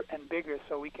and bigger and bigger,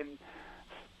 so we can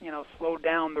slow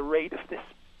down the rate of this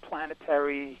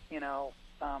planetary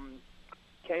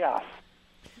chaos.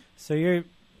 So you're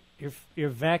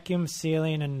vacuum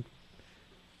sealing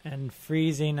and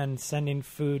freezing and sending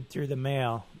food through the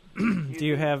mail. Do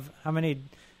you have how many?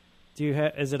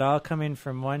 Is it all coming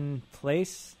from one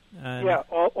place? Yeah,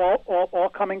 all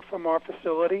coming from our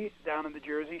facility down in the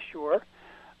Jersey Shore.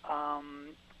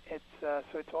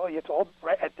 It's all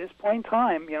right at this point in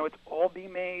time. It's all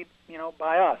being made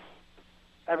by us.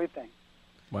 Everything.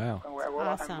 Wow.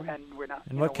 Awesome. And we're not.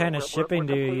 And what kind of shipping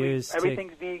do you use?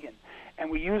 Everything's vegan, and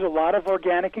we use a lot of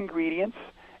organic ingredients,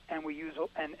 and we use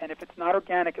and if it's not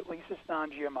organic, at least it's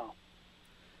non-GMO.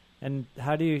 And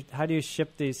how do you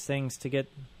ship these things to get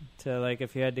to, like,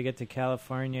 if you had to get to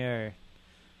California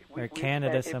or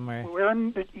Canada somewhere? We're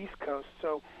on the East Coast,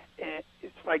 so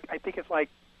it's like, I think it's like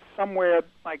somewhere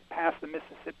like past the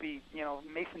Mississippi,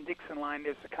 Mason-Dixon line.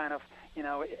 There's a kind of,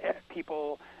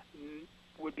 people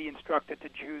would be instructed to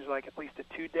choose like at least a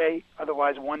 2-day,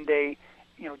 otherwise 1 day,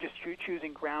 just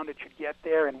choosing ground, it should get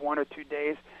there in 1 or 2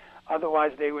 days.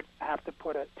 Otherwise, they would have to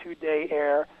put a 2-day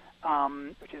air,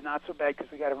 which is not so bad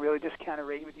because we got a really discounted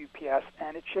rate with UPS,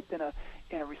 and it's shipped in a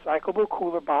recyclable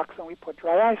cooler box, and we put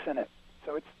dry ice in it.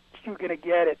 So you're going to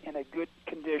get it in a good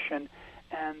condition,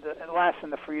 and it lasts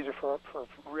in the freezer for a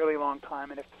really long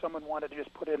time. And if someone wanted to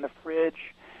just put it in the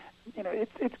fridge,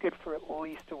 it's good for at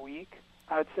least a week,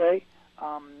 I would say.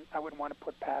 I wouldn't want to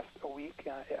put past a week.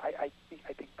 I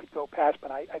think it could go past,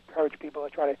 but I encourage people to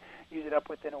try to use it up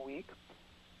within a week.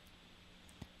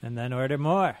 And then order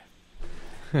more.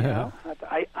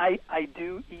 I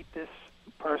do eat this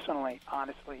personally,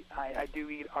 honestly. I do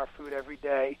eat our food every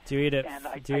day. Do you eat it? And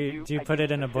do you put it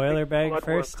in a boiler bag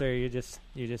first, or you just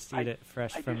eat it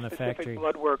fresh from the factory?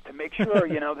 Blood work to make sure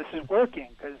this is working,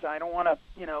 because I don't want to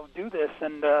do this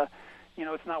and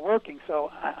it's not working.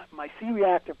 So my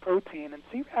C-reactive protein, and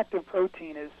C-reactive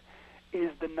protein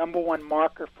is the number one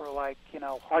marker for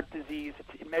heart disease.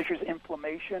 It measures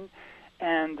inflammation.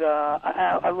 And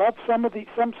I love some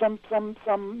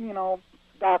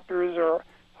doctors or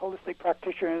holistic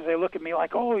practitioners. They look at me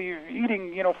like, oh, you're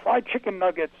eating fried chicken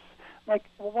nuggets. I'm like,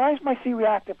 well, why is my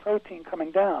C-reactive protein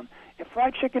coming down? If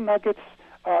fried chicken nuggets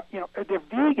are they're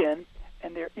vegan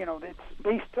and they're it's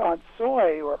based on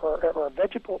soy or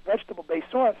vegetable based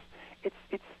source,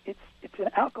 it's an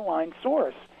alkaline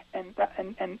source. And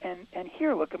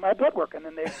here, look at my blood work. And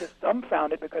then they're just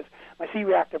dumbfounded because my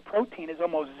C-reactive protein is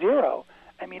almost zero.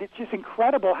 I mean, it's just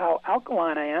incredible how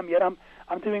alkaline I am, yet I'm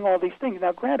doing all these things.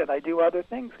 Now, granted, I do other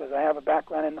things because I have a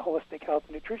background in holistic health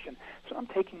and nutrition. So I'm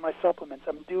taking my supplements.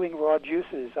 I'm doing raw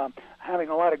juices. I'm having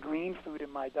a lot of green food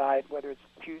in my diet, whether it's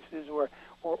juices or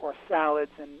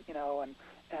salads and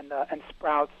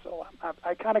sprouts. So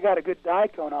I kind of got a good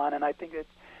diet going on, and I think that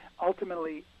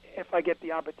ultimately, if I get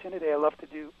the opportunity, I love to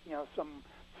do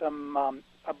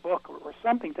a book or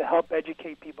something to help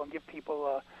educate people and give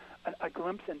people a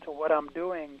glimpse into what I'm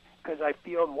doing, because I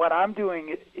feel what I'm doing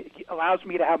it allows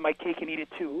me to have my cake and eat it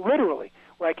too, literally,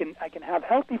 where I can have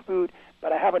healthy food,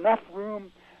 but I have enough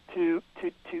room to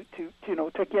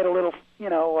get a little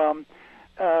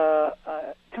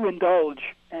to indulge,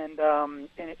 and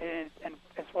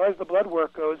as far as the blood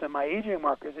work goes and my aging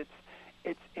markers,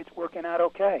 it's working out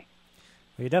okay.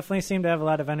 Well, you definitely seem to have a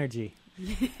lot of energy.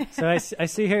 So I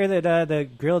see here that the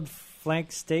grilled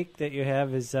flank steak that you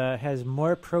have has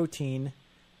more protein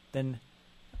than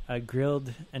a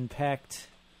grilled and packed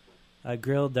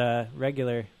grilled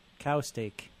regular cow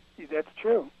steak. That's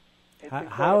true.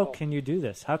 How can you do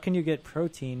this? How can you get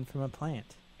protein from a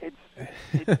plant?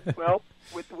 Well,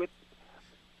 with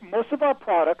most of our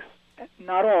products,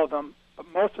 not all of them, but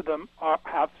most of them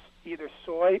have either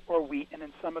soy or wheat, and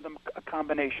in some of them a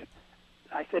combination.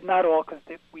 I said not all because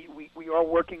we are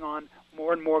working on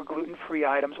more and more gluten-free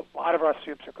items. A lot of our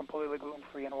soups are completely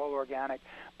gluten-free and all organic,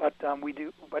 but we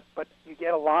do. But you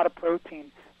get a lot of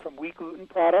protein from wheat gluten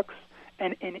products.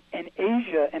 And in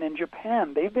Asia and in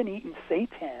Japan, they've been eating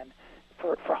seitan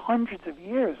for hundreds of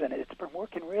years, and it's been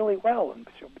working really well. And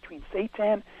so between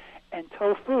seitan and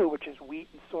tofu, which is wheat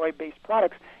and soy-based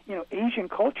products. Asian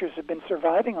cultures have been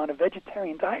surviving on a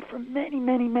vegetarian diet for many,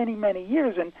 many, many, many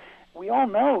years, and we all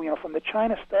know, from the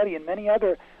China study and many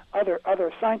other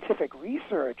scientific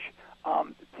research,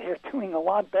 they're doing a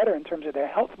lot better in terms of their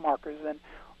health markers than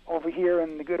over here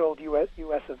in the good old US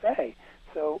of A.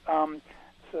 So,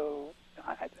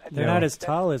 they're not as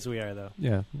tall as we are, though.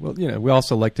 Yeah. Well, we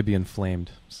also like to be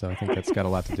inflamed, so I think that's got a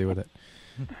lot to do with it.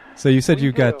 So you said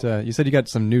you got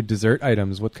some new dessert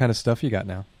items. What kind of stuff you got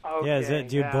now? Okay,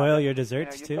 do you boil your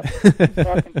desserts too?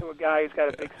 Talking to a guy who's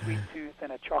got a big sweet tooth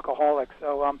and a chocoholic.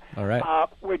 So all right.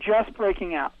 We're just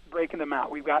breaking them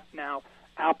out. We've got now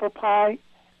apple pie,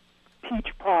 peach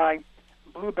pie,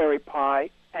 blueberry pie,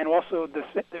 and also the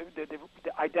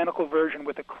identical version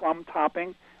with the crumb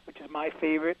topping, which is my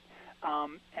favorite.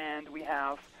 And we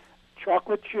have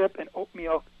chocolate chip and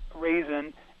oatmeal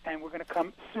raisin, and we're going to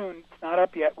come soon. It's not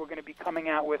up yet. We're going to be coming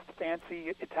out with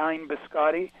fancy Italian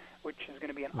biscotti, which is going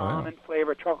to be an almond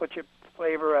flavor, chocolate chip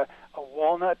flavor, a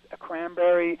walnut, a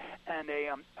cranberry, and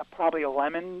probably a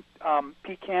lemon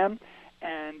pecan.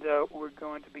 And we're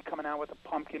going to be coming out with a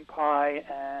pumpkin pie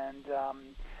and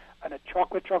a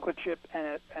chocolate chip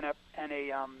and a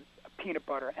peanut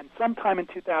butter. And sometime in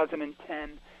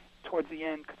 2010, towards the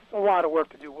end, because it's a lot of work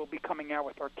to do, we'll be coming out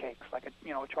with our cakes, like a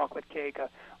chocolate cake, a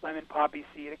lemon poppy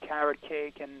seed, a carrot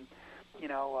cake, and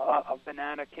a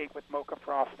banana cake with mocha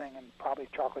frosting and probably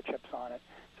chocolate chips on it.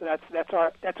 So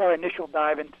that's our initial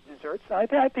dive into desserts.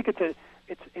 I think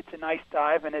it's a nice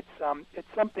dive, and it's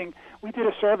something. We did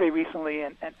a survey recently,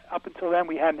 and up until then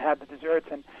we hadn't had the desserts,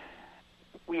 and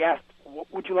we asked,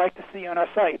 what would you like to see on our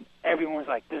site? Everyone was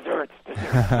like, desserts.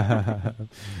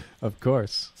 Of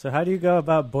course. So how do you go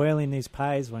about boiling these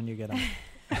pies when you get them?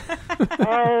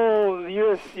 Oh,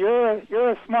 you're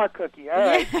a smart cookie. All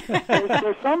right.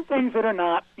 There's some things that are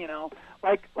not,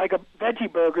 like a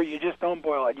veggie burger. You just don't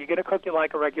boil it. You get to cook it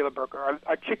like a regular burger.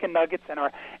 Our chicken nuggets and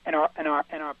our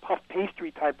puff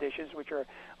pastry type dishes, which are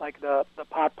like the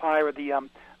pot pie or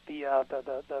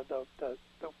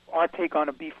our take on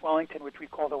a beef Wellington, which we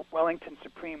call the Wellington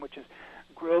Supreme, which is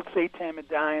grilled seitan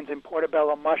medallions and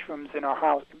portobello mushrooms in our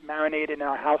house, marinated in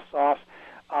our house sauce,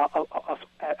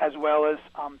 as well as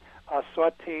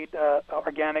sautéed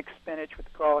organic spinach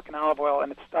with garlic and olive oil,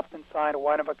 and it's stuffed inside a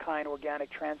one-of-a-kind organic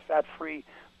trans-fat-free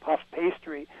puff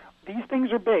pastry. These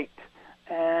things are baked,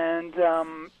 and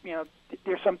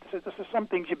there's some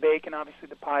things you bake, and obviously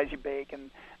the pies you bake,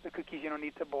 and the cookies you don't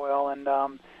need to boil, and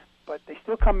but they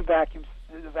still come in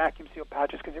the vacuum seal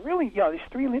pouches, because they're really, these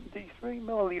 3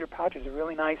 milliliter pouches are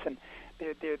really nice, and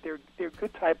they're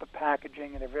good type of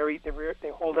packaging, and they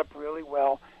hold up really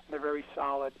well, and they're very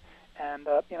solid. And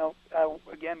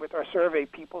again, with our survey,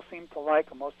 people seem to like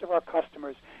them. Most of our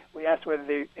customers, we asked whether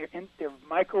they're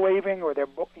microwaving or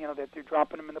they're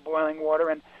dropping them in the boiling water,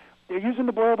 and they're using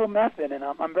the boilable method. And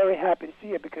I'm very happy to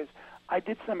see it, because I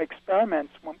did some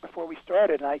experiments before we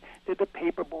started. And I did the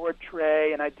paperboard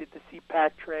tray, and I did the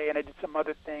CPAC tray, and I did some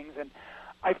other things. And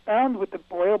I found with the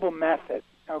boilable method,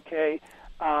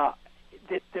 that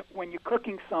when you're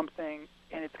cooking something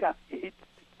and it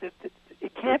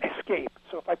can't escape.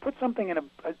 So if I put something in a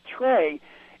tray,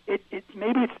 it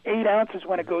maybe it's 8 ounces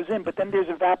when it goes in, but then there's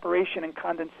evaporation and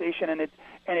condensation, and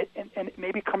it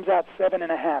maybe comes out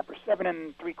 7.5 or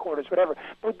 7 3/4, whatever.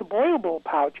 But the boilable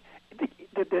pouch,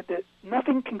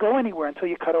 nothing can go anywhere until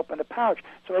you cut open the pouch.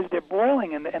 So as they're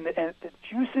boiling, and the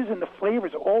juices and the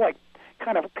flavors are all like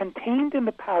kind of contained in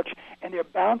the pouch, and they're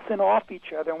bouncing off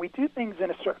each other. And we do things in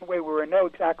a certain way where we know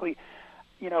exactly,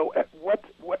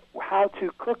 how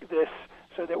to cook this,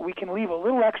 so that we can leave a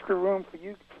little extra room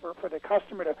for the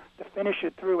customer to finish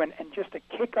it through and just to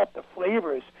kick up the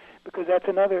flavors, because that's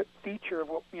another feature of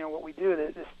what we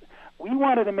do. We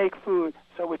wanted to make food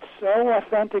so it's so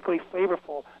authentically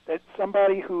flavorful that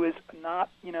somebody who is not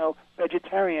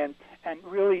vegetarian and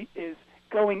really is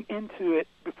going into it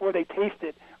before they taste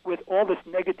it with all this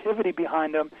negativity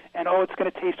behind them, and it's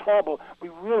going to taste horrible, we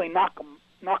really knock them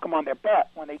on their butt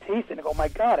when they taste it and go, my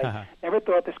God, I never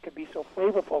thought this could be so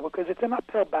flavorful, because it's an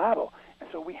uphill battle. And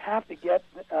so we have to get,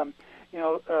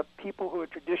 people who are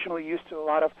traditionally used to a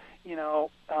lot of,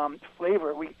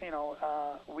 flavor. We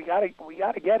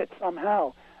got to get it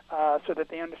somehow, so that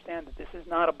they understand that this is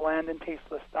not a bland and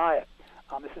tasteless diet.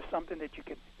 This is something that you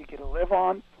could live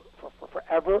on for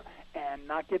forever and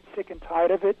not get sick and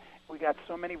tired of it. We got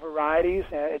so many varieties.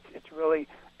 It's really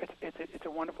a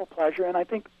wonderful pleasure, and I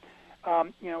think.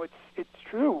 It's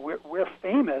true. We're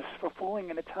famous for fooling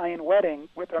an Italian wedding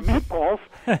with our meatballs,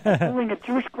 and fooling a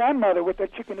Jewish grandmother with their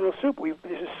chicken noodle soup.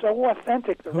 This is so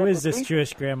authentic. Who is this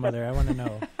Jewish grandmother? I want to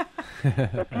know.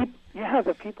 Yeah,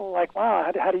 the people like,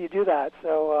 wow, how do you do that?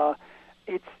 So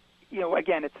it's,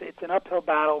 again, it's an uphill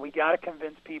battle. We got to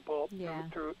convince people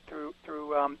through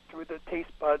the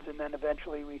taste buds, and then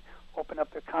eventually we open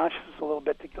up their consciousness a little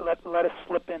bit to let us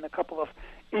slip in a couple of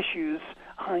issues,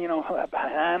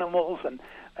 about animals and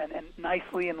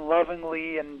nicely and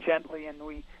lovingly and gently, and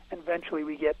eventually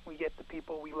we get the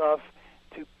people we love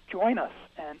to join us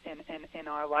and in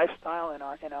our lifestyle, in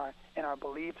our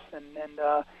beliefs, and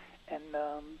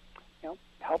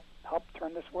help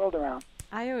turn this world around.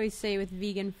 I always say with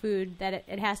vegan food that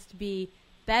it has to be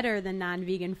better than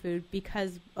non-vegan food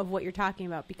because of what you're talking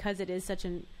about, because it is such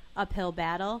an uphill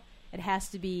battle. It has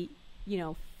to be,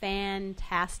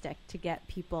 fantastic to get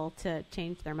people to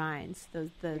change their minds.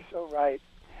 You're so right.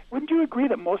 Wouldn't you agree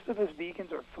that most of us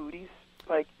vegans are foodies?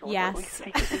 Yes.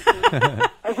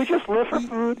 Like we just live for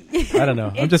food? I don't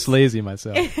know. I'm just lazy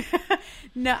myself.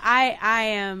 No, I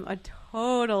am a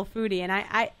total foodie, and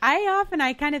I often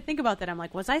kind of think about that. I'm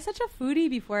like, was I such a foodie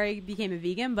before I became a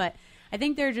vegan? But I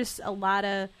think there are just a lot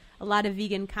of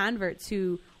vegan converts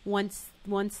who once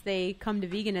they come to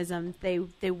veganism,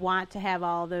 they want to have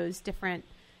all those different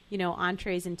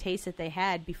entrees and tastes that they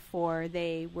had before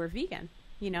they were vegan.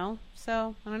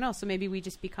 So I don't know. So maybe we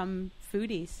just become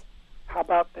foodies. How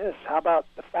about this? How about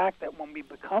the fact that when we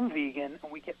become vegan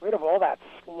and we get rid of all that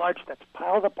sludge that's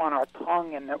piled up on our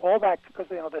tongue and all that, because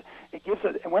it gives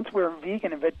us. And once we're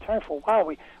vegan and vegetarian for a while,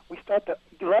 we start to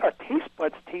let our taste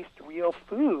buds taste real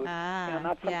food.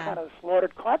 Not some kind of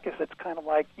slaughtered carcass that's kind of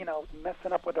like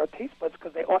messing up with our taste buds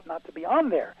because they ought not to be on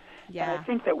there. Yeah. And I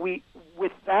think that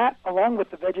with that, along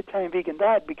with the vegetarian vegan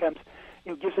diet,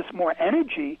 gives us more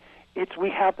energy.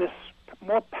 We have this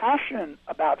more passion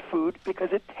about food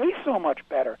because it tastes so much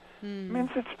better. I mean,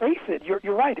 let's face it. You're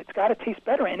right. It's got to taste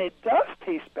better, and it does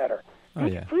taste better.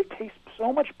 Vegan food tastes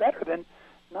so much better than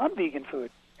non-vegan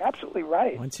food. Absolutely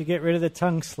right. Once you get rid of the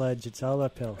tongue sludge, it's all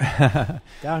uphill,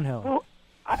 downhill. Well,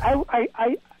 I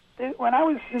when I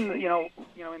was in the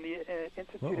in the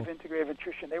Institute of Integrative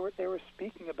Nutrition, they were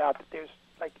speaking about that there's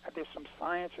some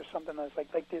science or something that's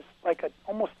like there's like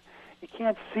almost. You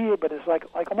can't see it, but it's like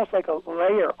almost like a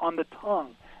layer on the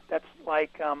tongue that's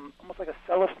like almost like a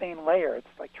cellophane layer.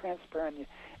 It's like transparent,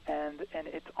 and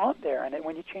it's on there. And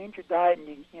when you change your diet and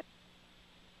you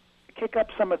kick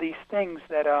up some of these things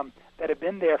that have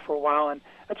been there for a while, and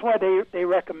that's why they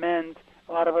recommend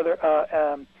a lot of other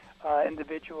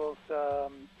individuals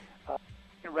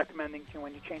recommending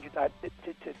when you change your diet to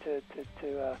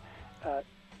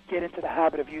get into the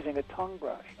habit of using a tongue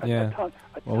brush. Well,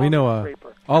 we know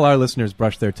all our listeners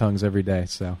brush their tongues every day,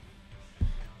 so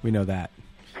we know that.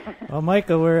 Well,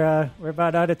 Michael, we're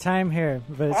about out of time here,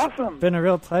 but it's awesome. Been a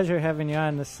real pleasure having you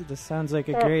on. This sounds like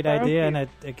a great idea, and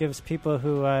it gives people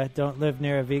who don't live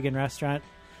near a vegan restaurant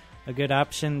a good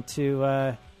option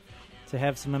to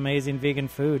have some amazing vegan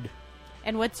food.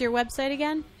 And what's your website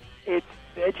again? It's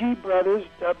Veggie Brothers,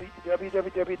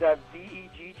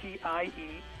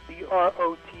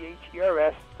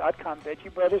 www.VEGGIEBROTHERS.com,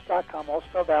 VeggieBrothers.com, all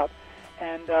spelled out.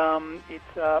 And it's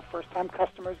first-time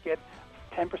customers get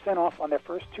 10% off on their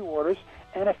first 2 orders.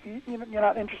 And if you're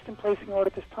not interested in placing an order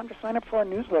at this time, just sign up for our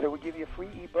newsletter. We'll give you a free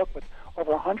ebook with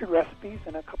over 100 recipes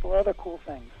and a couple other cool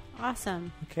things.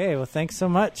 Awesome. Okay, well, thanks so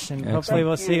much, and hopefully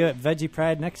we'll see you at Veggie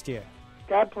Pride next year.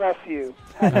 God bless you.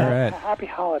 All right. Happy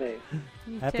holidays.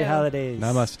 Happy holidays.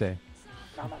 Namaste.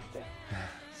 Namaste.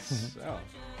 So,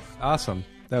 awesome.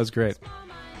 That was great.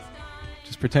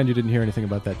 Just pretend you didn't hear anything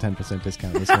about that 10%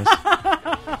 discount, listeners.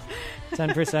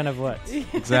 10% of what?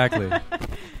 Exactly.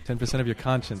 10% of your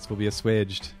conscience will be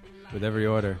assuaged with every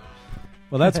order.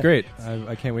 Well, that's great.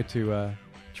 I can't wait to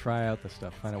try out the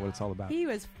stuff, find out what it's all about. He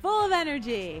was full of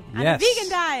energy on Yes. a vegan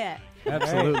diet.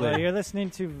 Absolutely. All right, well, you're listening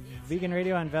to Vegan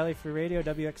Radio on Valley Free Radio,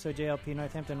 WXOJLP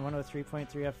Northampton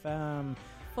 103.3 FM.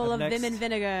 Full Up of next- vim and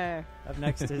vinegar. Up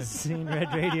next is Scene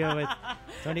Red Radio with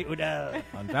Tony Udall,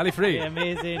 On Valley Free. the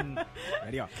amazing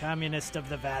Radio. communist of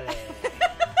the valley.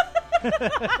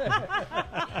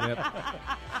 Yep.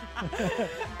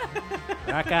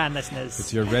 Rock on, listeners.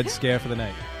 It's your red scare for the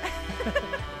night.